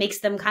 Like, what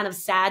makes them kind of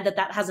sad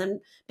that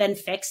hasn't been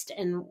fixed?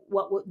 And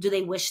what do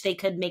they wish they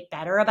could make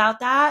better about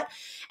that?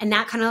 And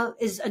that kind of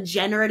is a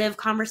generative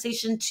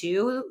conversation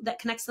too, that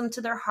connects them to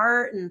their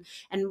heart and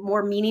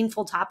more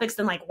meaningful topics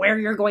than like where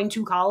you're going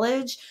to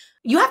college.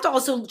 You have to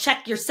also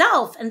check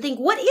yourself and think,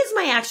 what is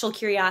my actual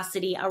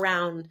curiosity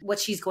around what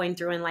she's going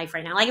through in life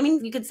right now? Like,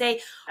 you could say,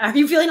 are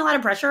you feeling a lot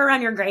of pressure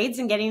around your grades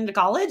and getting into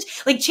college?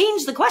 Like,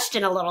 change the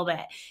question a little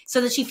bit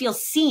so that she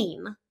feels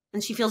seen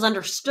and she feels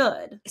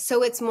understood.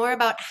 So it's more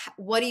about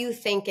what do you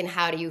think and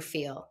how do you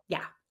feel?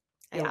 Yeah.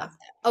 I love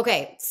that.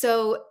 Okay.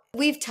 So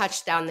we've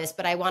touched on this,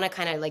 but I want to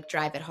kind of like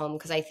drive it home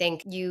because I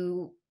think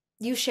you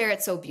share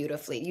it so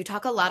beautifully. You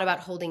talk a lot about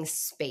holding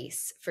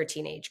space for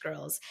teenage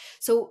girls.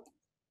 So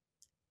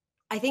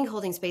I think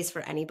holding space for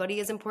anybody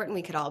is important.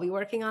 We could all be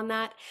working on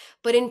that.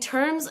 But in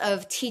terms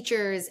of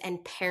teachers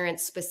and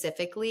parents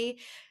specifically,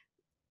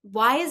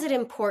 why is it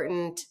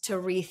important to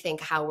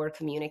rethink how we're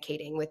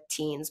communicating with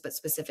teens, but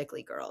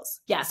specifically girls?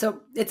 Yeah,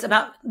 so it's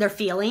about their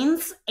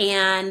feelings.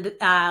 And,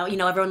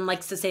 everyone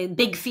likes to say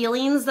big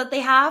feelings that they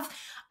have.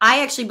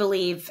 I actually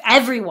believe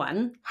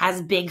everyone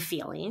has big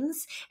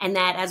feelings, and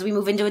that as we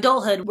move into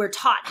adulthood, we're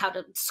taught how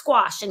to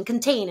squash and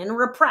contain and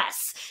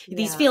repress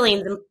these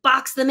feelings and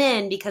box them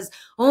in because,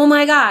 oh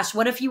my gosh,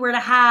 what if you were to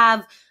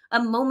have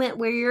a moment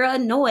where you're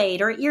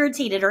annoyed or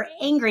irritated or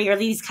angry or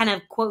these kind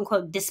of quote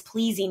unquote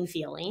displeasing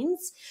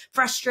feelings,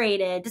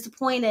 frustrated,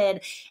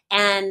 disappointed.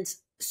 And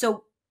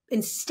so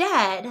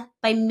instead,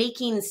 by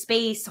making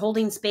space,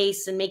 holding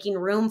space and making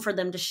room for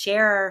them to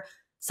share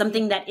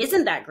something that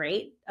isn't that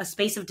great, a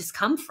space of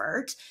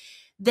discomfort,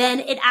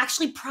 then it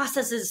actually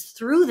processes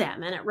through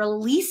them and it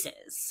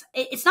releases.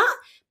 It's not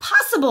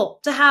possible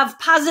to have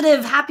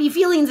positive, happy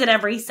feelings at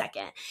every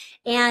second.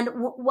 And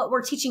what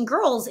we're teaching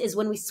girls is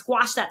when we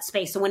squash that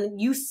space. So when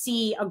you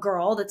see a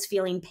girl that's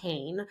feeling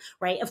pain,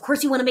 right? Of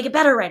course you want to make it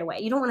better right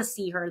away. You don't want to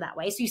see her that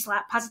way. So you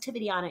slap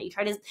positivity on it. You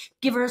try to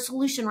give her a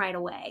solution right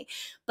away.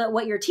 But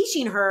what you're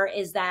teaching her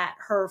is that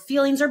her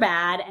feelings are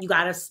bad and you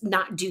got to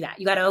not do that.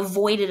 You got to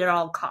avoid it at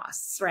all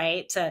costs,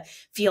 right? To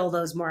feel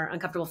those more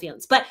uncomfortable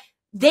feelings. But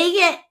they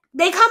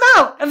come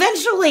out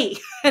eventually,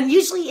 and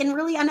usually in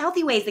really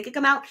unhealthy ways. They could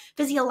come out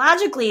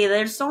physiologically.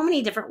 There's so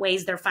many different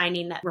ways they're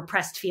finding that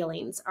repressed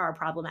feelings are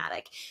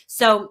problematic.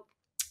 So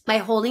by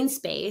holding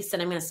space,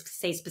 and I'm going to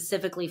say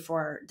specifically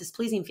for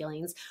displeasing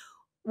feelings,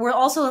 we're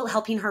also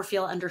helping her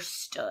feel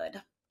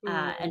understood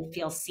and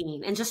feel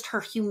seen, and just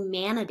her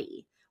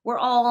humanity. We're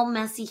all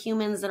messy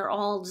humans that are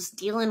all just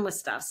dealing with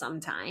stuff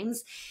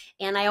sometimes.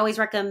 And I always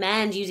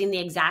recommend using the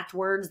exact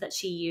words that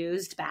she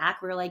used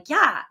back. We're like,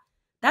 yeah,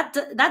 that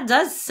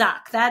does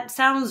suck. That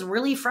sounds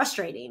really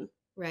frustrating.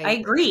 Right. I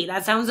agree.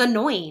 That sounds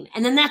annoying.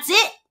 And then that's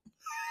it.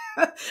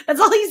 That's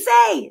all you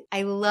say.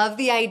 I love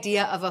the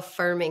idea of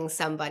affirming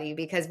somebody,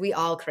 because we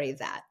all crave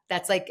that.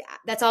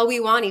 That's all we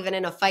want, even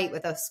in a fight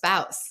with a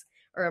spouse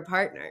or a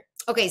partner.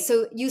 Okay,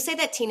 so you say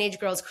that teenage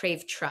girls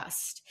crave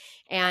trust,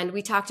 and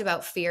we talked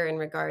about fear in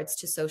regards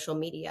to social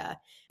media.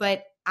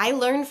 But I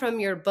learned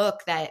from your book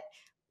that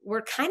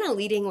we're kind of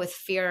leading with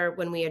fear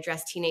when we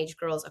address teenage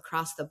girls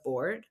across the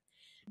board.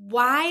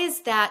 Why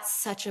is that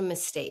such a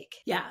mistake?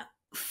 Yeah,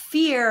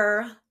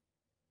 fear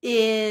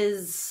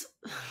is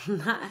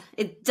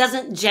it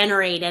doesn't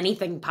generate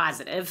anything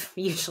positive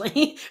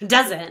usually. It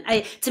doesn't.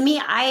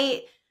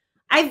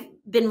 I've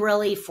been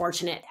really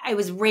fortunate. I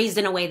was raised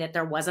in a way that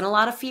there wasn't a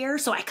lot of fear,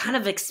 so I kind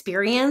of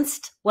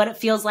experienced what it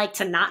feels like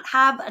to not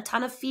have a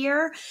ton of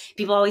fear.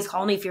 People always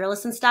call me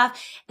fearless and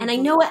stuff, and I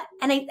know it,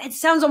 and it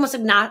sounds almost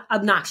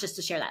obnoxious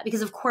to share that,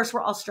 because of course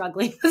we're all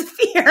struggling with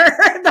fear.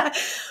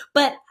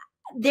 But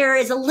there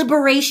is a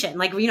liberation,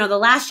 like, the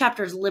last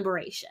chapter is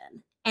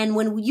liberation. And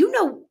when we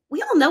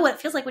all know what it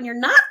feels like when you're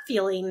not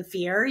feeling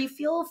fear. You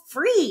feel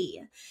free,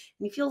 and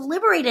you feel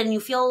liberated, and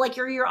you feel like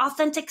you're your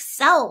authentic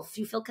self.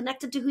 You feel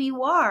connected to who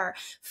you are.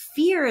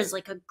 Fear is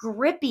like a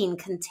gripping,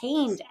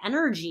 contained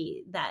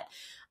energy that,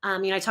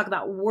 I talk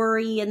about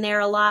worry in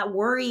there a lot.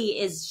 Worry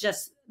is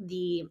just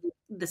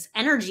this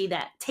energy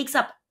that takes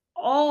up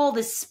all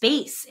this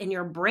space in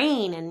your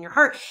brain and your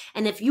heart.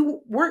 And if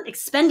you weren't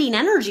expending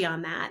energy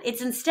on that,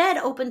 it's instead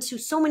open to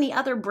so many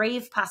other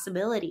brave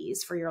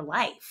possibilities for your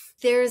life.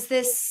 There's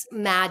this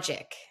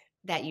magic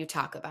that you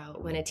talk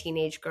about when a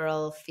teenage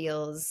girl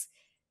feels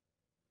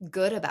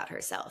good about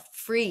herself,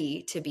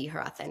 free to be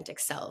her authentic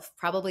self,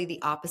 probably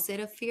the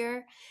opposite of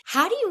fear.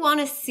 How do you want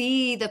to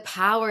see the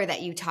power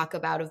that you talk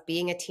about of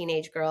being a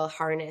teenage girl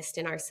harnessed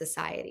in our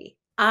society?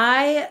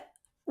 I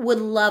would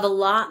love a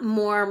lot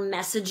more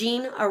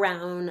messaging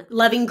around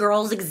loving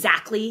girls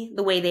exactly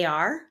the way they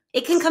are.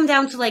 It can come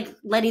down to like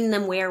letting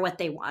them wear what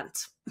they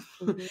want,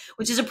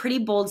 which is a pretty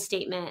bold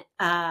statement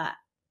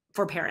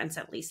for parents,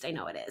 at least. I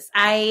know it is.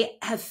 I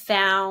have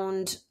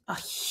found a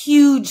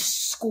huge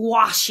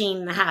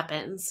squashing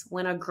happens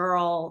when a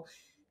girl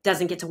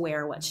doesn't get to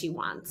wear what she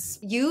wants.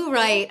 You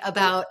write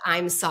about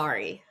I'm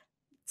sorry.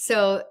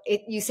 So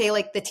you say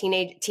like the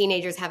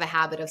teenagers have a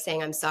habit of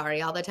saying I'm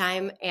sorry all the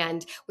time.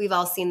 And we've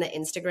all seen the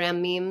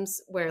Instagram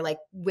memes where like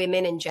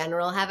women in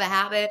general have a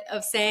habit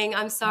of saying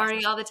I'm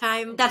sorry all the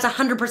time. That's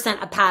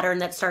 100% a pattern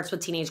that starts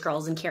with teenage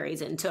girls and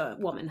carries into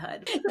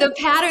womanhood. The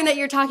pattern that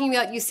you're talking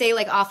about, you say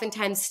like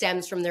oftentimes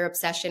stems from their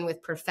obsession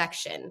with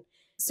perfection.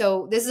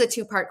 So this is a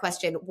two-part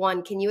question.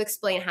 One, can you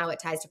explain how it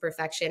ties to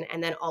perfection?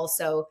 And then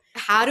also,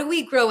 how do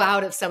we grow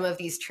out of some of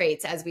these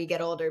traits as we get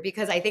older?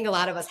 Because I think a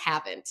lot of us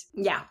haven't.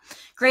 Yeah,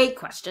 great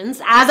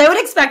questions. As I would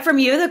expect from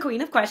you, the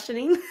queen of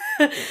questioning.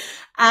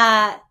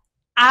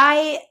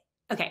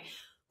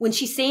 When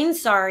she's saying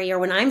sorry, or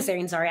when I'm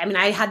saying sorry, I mean,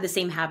 I had the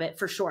same habit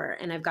for sure,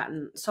 and I've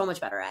gotten so much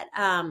better at,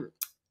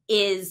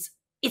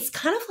 it's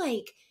kind of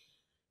like,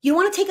 you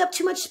want to take up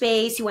too much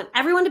space. You want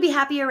everyone to be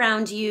happy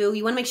around you.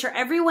 You want to make sure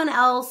everyone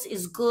else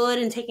is good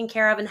and taken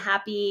care of and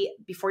happy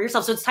before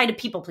yourself. So it's tied to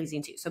people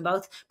pleasing too. So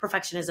both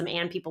perfectionism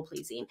and people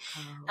pleasing.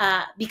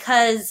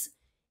 Because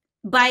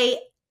by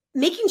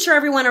making sure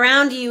everyone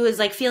around you is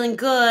like feeling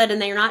good and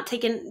that you're not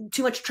taking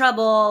too much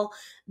trouble,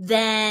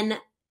 then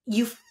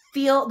you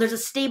feel there's a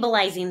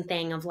stabilizing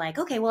thing of like,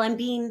 okay, well, I'm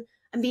being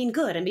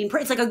good.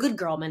 It's like a good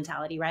girl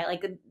mentality, right?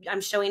 Like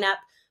I'm showing up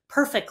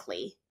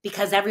perfectly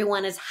because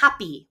everyone is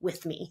happy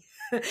with me,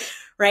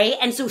 right?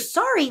 And so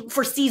sorry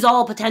foresees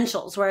all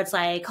potentials where it's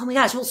like, oh my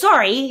gosh, well,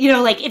 sorry.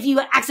 Like if you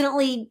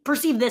accidentally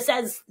perceive this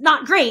as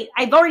not great,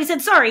 I've already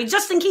said sorry,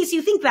 just in case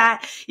you think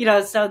that,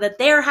 so that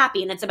they're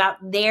happy. And it's about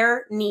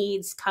their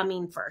needs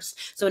coming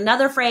first. So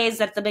another phrase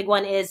that's the big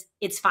one is,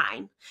 it's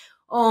fine.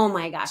 Oh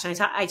my gosh. And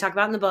I talk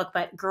about in the book,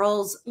 but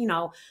girls,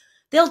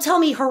 they'll tell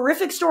me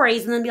horrific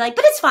stories and then be like,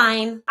 but it's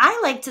fine. I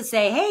like to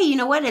say, hey, you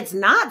know what? It's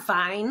not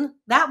fine.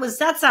 That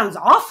sounds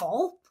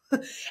awful.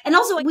 And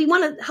also we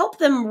want to help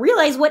them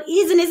realize what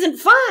is and isn't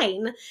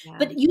fine. Yeah.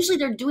 But usually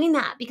they're doing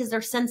that because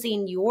they're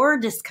sensing your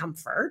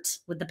discomfort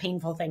with the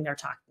painful thing they're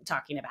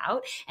talking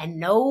about. And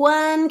no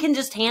one can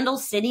just handle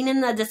sitting in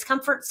the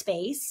discomfort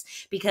space,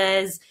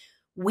 because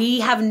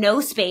we have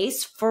no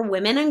space for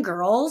women and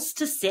girls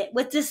to sit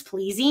with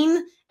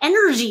displeasing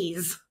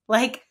energies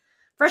like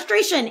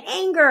frustration,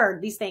 anger,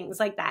 these things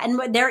like that.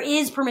 And there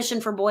is permission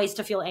for boys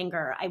to feel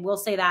anger. I will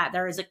say that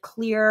there is a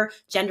clear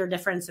gender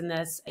difference in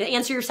this. To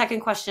answer your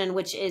second question,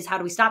 which is how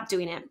do we stop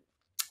doing it?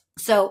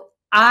 So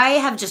I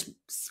have just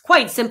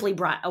quite simply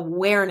brought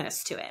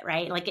awareness to it,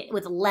 right? Like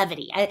with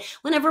levity.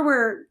 Whenever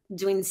we're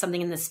doing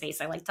something in this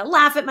space, I like to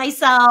laugh at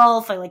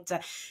myself.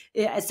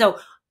 So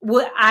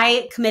what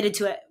I committed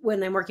to it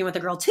when I'm working with a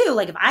girl too.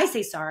 Like if I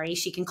say sorry,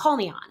 she can call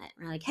me on it.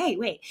 We're like, hey,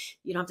 wait,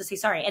 you don't have to say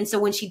sorry. And so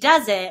when she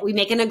does it, we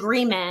make an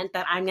agreement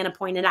that I'm going to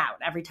point it out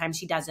every time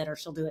she does it, or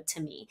she'll do it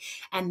to me.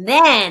 And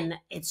then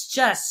it's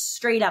just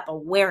straight up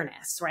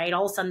awareness, right?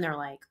 All of a sudden they're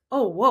like,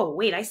 oh, whoa,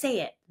 wait, I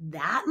say it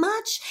that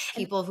much?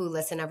 People who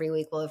listen every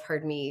week will have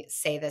heard me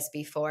say this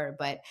before,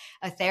 but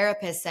a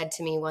therapist said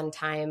to me one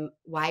time,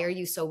 why are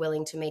you so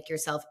willing to make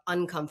yourself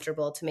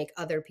uncomfortable to make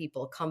other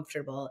people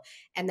comfortable?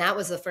 And that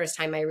was the first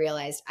time I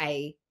realized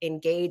I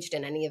engaged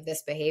in any of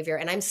this behavior,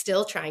 and I'm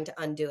still trying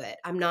to undo it.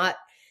 I'm not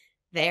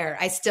there.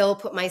 I still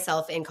put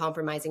myself in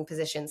compromising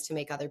positions to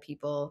make other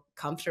people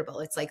comfortable.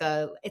 It's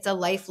a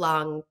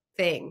lifelong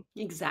thing.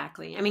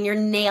 Exactly. I mean, you're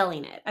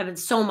nailing it. I mean,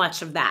 so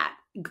much of that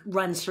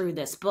runs through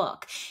this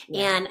book.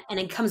 Yeah. And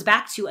it comes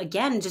back to,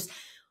 again, just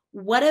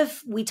what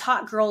if we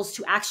taught girls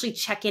to actually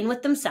check in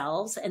with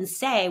themselves and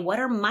say, what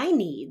are my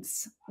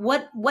needs?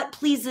 What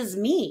pleases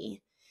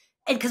me?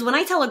 And because when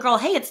I tell a girl,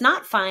 hey, it's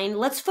not fine,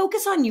 let's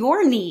focus on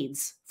your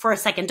needs for a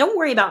second. Don't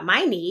worry about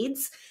my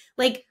needs.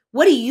 Like,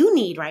 what do you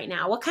need right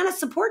now? What kind of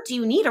support do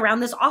you need around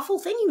this awful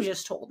thing you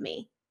just told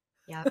me?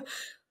 Yeah.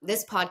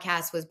 This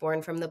podcast was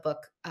born from the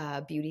book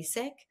Beauty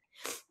Sick.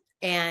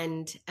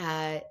 And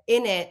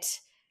in it,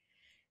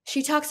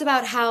 she talks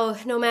about how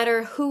no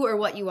matter who or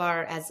what you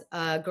are as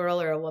a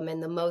girl or a woman,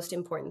 the most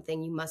important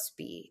thing you must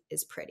be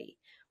is pretty.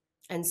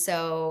 And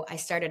so I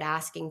started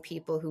asking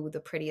people who the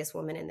prettiest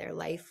woman in their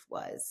life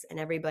was. And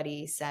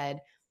everybody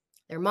said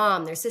their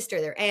mom, their sister,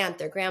 their aunt,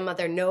 their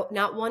grandmother. No,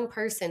 not one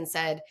person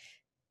said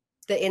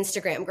the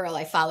Instagram girl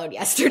I followed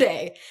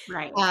yesterday.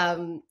 Right.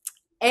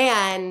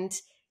 And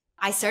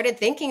I started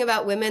thinking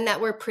about women that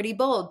were pretty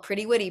bold,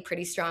 pretty witty,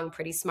 pretty strong,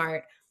 pretty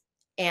smart.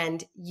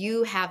 And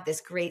you have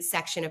this great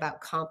section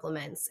about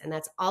compliments. And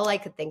that's all I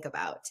could think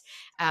about.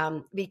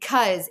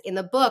 Because in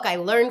the book, I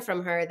learned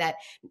from her that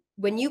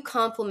when you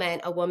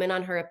compliment a woman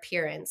on her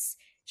appearance,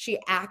 she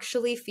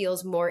actually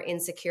feels more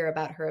insecure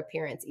about her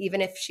appearance,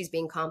 even if she's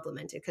being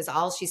complimented, because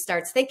all she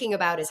starts thinking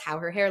about is how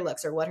her hair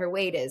looks or what her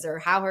weight is or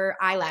how her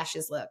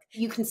eyelashes look.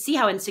 You can see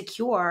how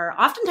insecure,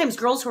 oftentimes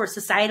girls who are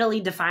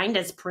societally defined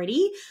as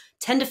pretty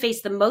tend to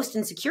face the most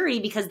insecurity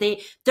because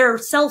their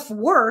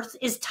self-worth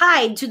is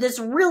tied to this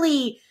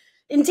really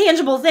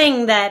intangible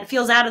thing that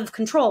feels out of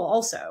control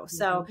also.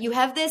 So you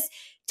have this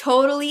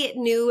totally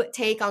new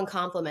take on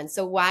compliments.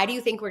 So why do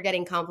you think we're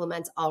getting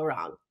compliments all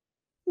wrong?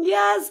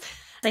 Yes.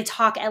 I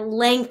talk at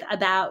length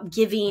about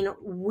giving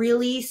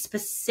really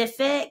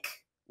specific,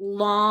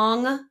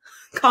 long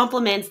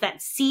compliments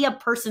that see a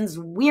person's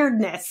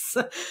weirdness,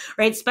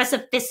 right?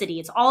 Specificity.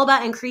 It's all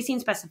about increasing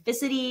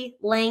specificity,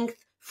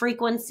 length,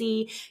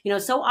 frequency.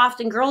 So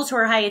often girls who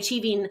are high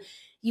achieving,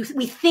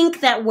 we think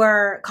that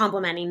we're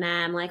complimenting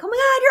them like, oh my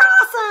God,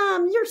 you're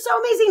awesome. You're so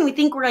amazing. We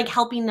think we're like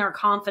helping their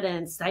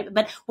confidence. Right?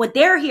 But what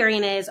they're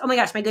hearing is, oh my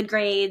gosh, my good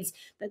grades,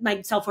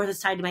 my self-worth is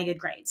tied to my good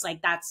grades.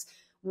 Like that's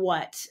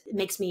what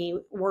makes me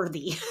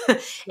worthy.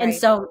 And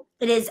so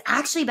it is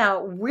actually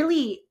about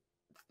really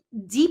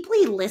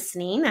deeply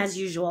listening as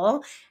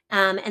usual,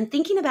 and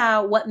thinking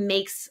about what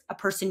makes a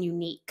person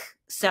unique.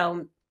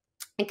 So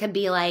it could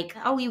be like,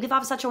 oh, you give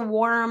off such a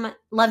warm,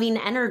 loving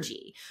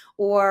energy.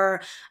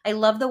 Or I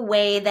love the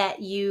way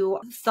that you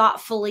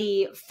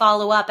thoughtfully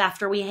follow up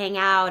after we hang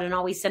out and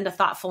always send a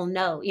thoughtful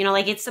note.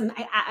 Like it's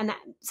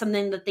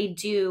something that they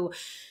do.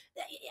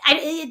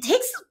 It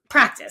takes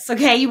practice,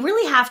 okay? You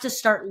really have to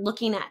start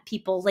looking at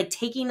people, like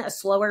taking a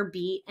slower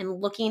beat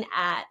and looking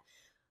at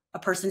a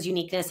person's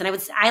uniqueness. And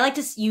I like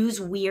to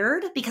use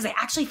weird because I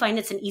actually find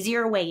it's an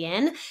easier way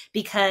in,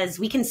 because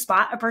we can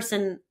spot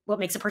what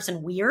makes a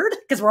person weird,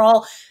 because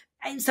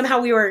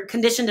we were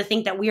conditioned to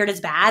think that weird is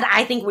bad.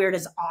 I think weird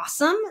is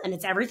awesome and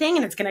it's everything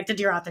and it's connected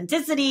to your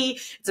authenticity.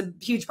 It's a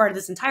huge part of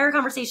this entire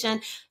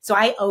conversation. So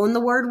I own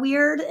the word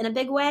weird in a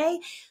big way,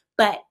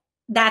 but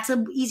that's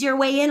an easier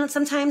way in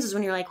sometimes, is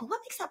when you're like, well,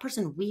 what makes that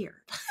person weird?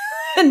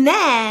 And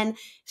then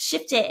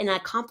shift it in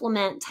a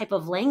compliment type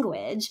of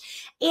language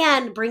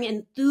and bring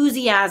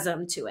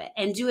enthusiasm to it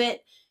and do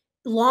it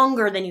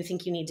longer than you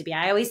think you need to be.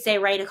 I always say,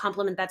 write a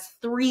compliment that's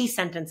 3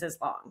 sentences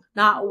long,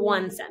 not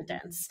 1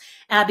 sentence,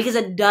 because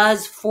it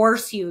does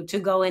force you to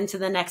go into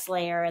the next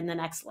layer and the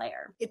next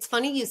layer. It's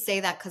funny you say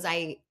that, because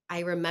I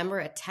remember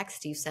a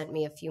text you sent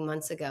me a few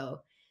months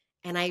ago,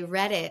 and I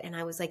read it and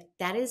I was like,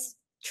 that is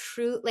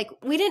true. Like,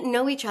 we didn't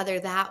know each other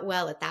that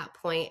well at that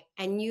point,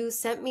 and you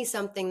sent me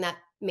something that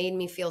made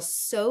me feel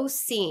so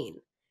seen.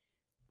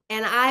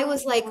 And I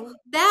was like,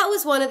 that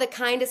was one of the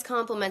kindest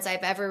compliments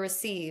I've ever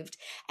received.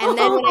 And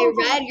then when I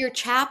read your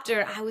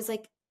chapter, I was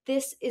like,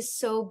 this is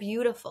so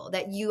beautiful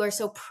that you are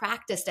so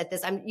practiced at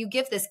this. You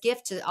give this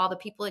gift to all the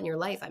people in your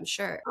life, I'm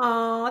sure.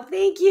 Oh,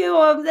 thank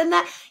you.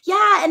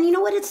 And you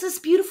know what? It's this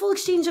beautiful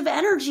exchange of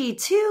energy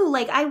too.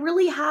 Like, I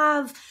really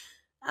have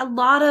a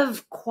lot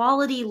of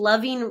quality,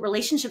 loving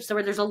relationships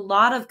where there's a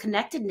lot of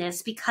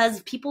connectedness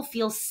because people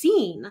feel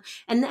seen.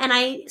 And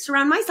I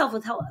surround myself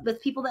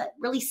with people that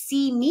really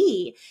see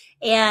me.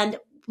 And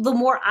the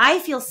more I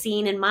feel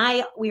seen in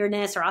my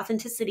weirdness or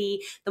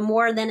authenticity, the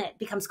more then it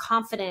becomes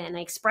confident and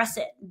I express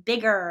it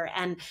bigger.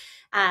 And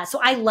so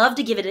I love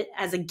to give it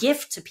as a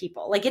gift to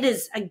people. Like it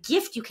is a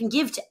gift you can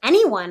give to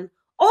anyone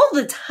all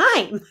the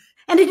time,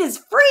 and it is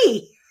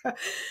free.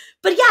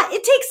 But yeah,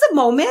 it takes a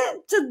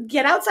moment to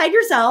get outside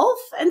yourself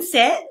and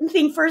sit and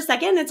think for a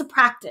second. It's a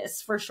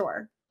practice for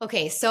sure.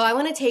 Okay, so I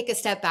want to take a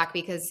step back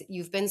because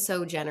you've been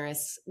so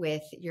generous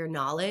with your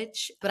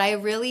knowledge, but I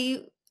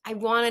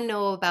want to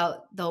know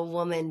about the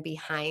woman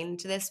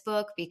behind this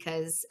book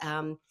because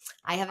I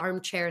have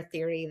armchair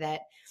theory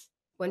that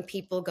when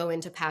people go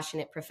into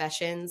passionate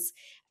professions,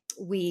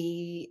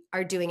 we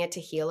are doing it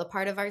to heal a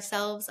part of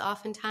ourselves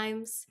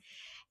oftentimes.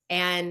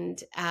 And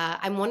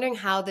I'm wondering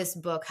how this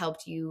book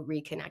helped you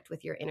reconnect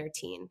with your inner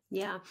teen.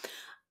 Yeah.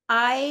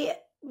 I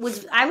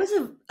was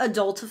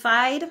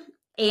adultified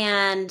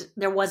and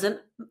there wasn't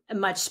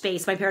much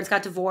space. My parents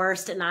got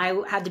divorced and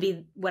I had to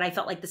be what I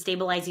felt like the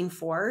stabilizing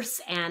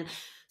force. And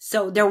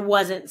so there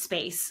wasn't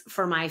space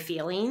for my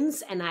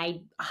feelings. And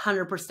I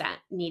 100%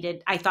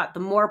 I thought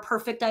the more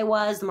perfect I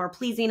was, the more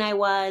pleasing I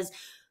was,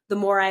 the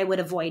more I would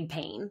avoid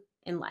pain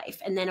in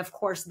life. And then of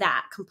course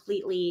that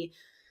completely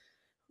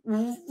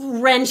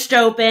wrenched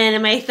open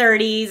in my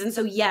 30s. And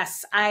so,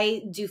 yes,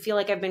 I do feel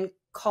like I've been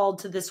called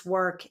to this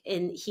work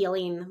in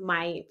healing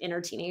my inner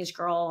teenage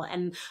girl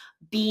and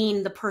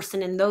being the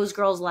person in those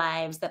girls'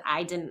 lives that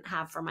I didn't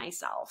have for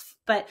myself.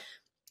 But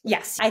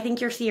yes, I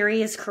think your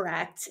theory is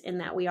correct in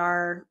that we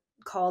are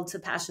called to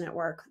passionate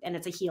work and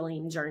it's a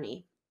healing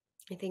journey.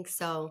 I think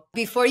so.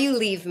 Before you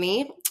leave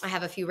me, I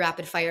have a few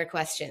rapid fire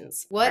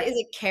questions. What is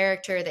a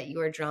character that you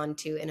are drawn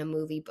to in a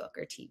movie, book,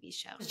 or TV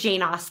show?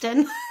 Jane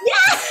Austen.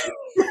 Yes!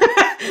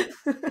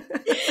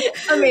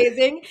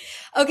 Amazing.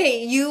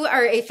 Okay, you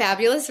are a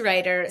fabulous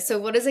writer. So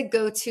what is a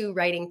go-to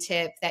writing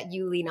tip that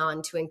you lean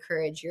on to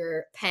encourage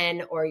your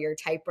pen or your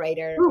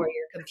typewriter or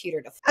your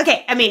computer to flow?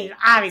 Okay, I mean,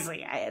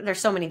 obviously, there's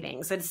so many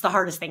things. It's the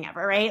hardest thing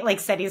ever, right? Like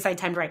setting aside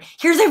time to write.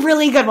 Here's a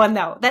really good one,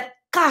 though, that,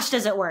 gosh,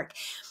 does it work.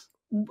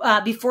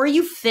 Before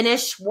you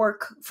finish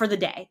work for the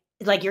day,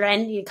 like you're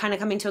kind of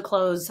coming to a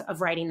close of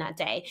writing that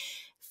day,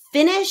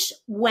 finish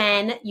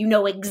when you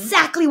know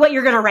exactly what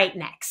you're going to write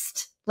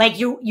next. Like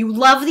you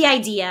love the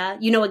idea,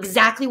 you know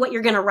exactly what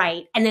you're going to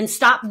write, and then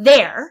stop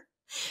there.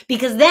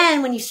 Because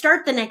then when you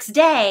start the next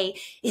day,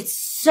 it's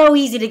so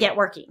easy to get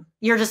working.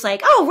 You're just like,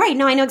 oh, right.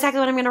 No, I know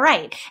exactly what I'm going to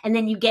write. And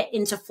then you get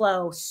into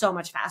flow so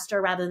much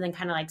faster rather than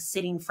kind of like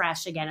sitting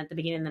fresh again at the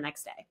beginning of the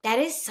next day. That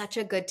is such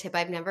a good tip.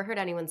 I've never heard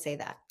anyone say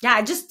that. Yeah,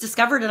 I just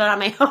discovered it on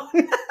my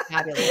own.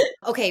 Fabulous.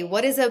 Okay,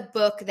 what is a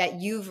book that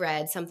you've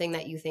read, something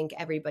that you think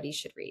everybody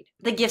should read?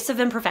 The Gifts of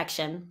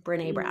Imperfection,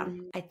 Brené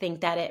Brown. I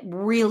think that it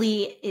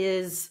really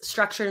is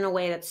structured in a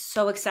way that's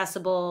so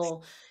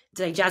accessible,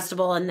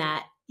 digestible, and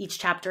that each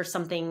chapter is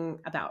something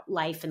about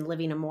life and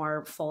living a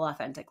more full,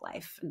 authentic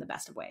life in the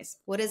best of ways.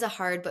 What is a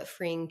hard but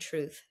freeing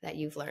truth that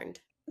you've learned?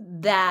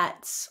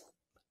 That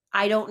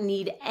I don't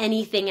need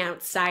anything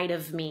outside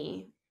of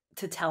me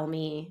to tell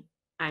me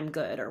I'm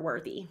good or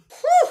worthy.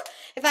 Whew!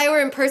 If I were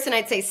in person,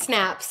 I'd say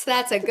snaps.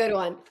 That's a good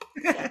one.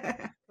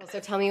 So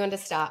tell me when to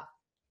stop.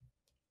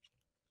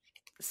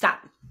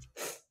 Stop.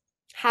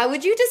 How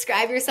would you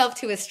describe yourself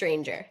to a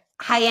stranger?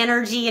 High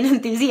energy and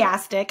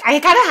enthusiastic. I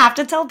kind of have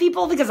to tell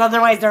people because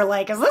otherwise they're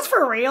like, is this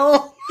for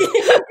real?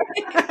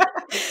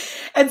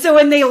 And so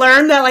when they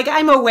learn that like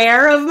I'm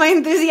aware of my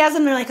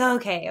enthusiasm, they're like, oh,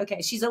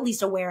 okay, she's at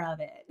least aware of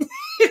it.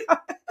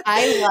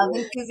 I love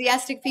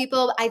enthusiastic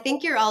people. I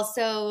think you're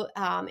also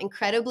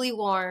incredibly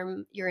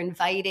warm. You're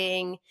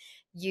inviting.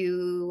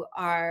 You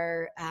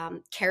are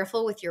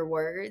careful with your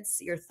words.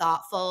 You're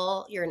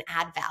thoughtful. You're an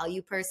add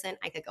value person.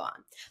 I could go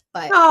on.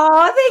 But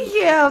oh, thank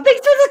you.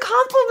 Thanks for the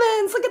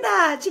compliments. Look at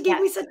that. She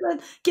gave me such a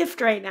gift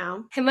right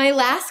now. And my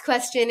last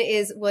question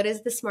is, what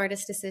is the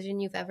smartest decision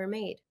you've ever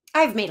made?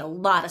 I've made a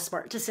lot of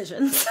smart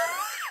decisions.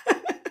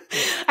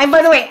 And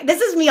by the way,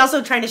 this is me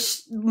also trying to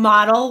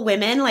model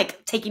women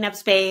like taking up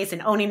space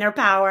and owning their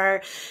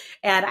power.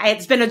 And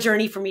it's been a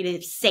journey for me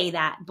to say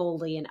that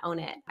boldly and own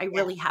it. I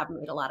really have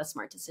made a lot of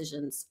smart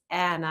decisions.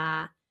 And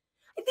I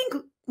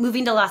think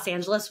moving to Los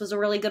Angeles was a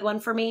really good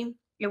one for me.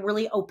 It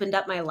really opened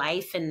up my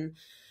life and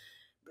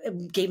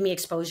gave me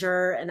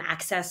exposure and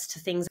access to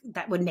things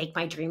that would make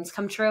my dreams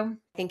come true.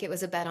 I think it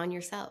was a bet on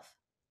yourself.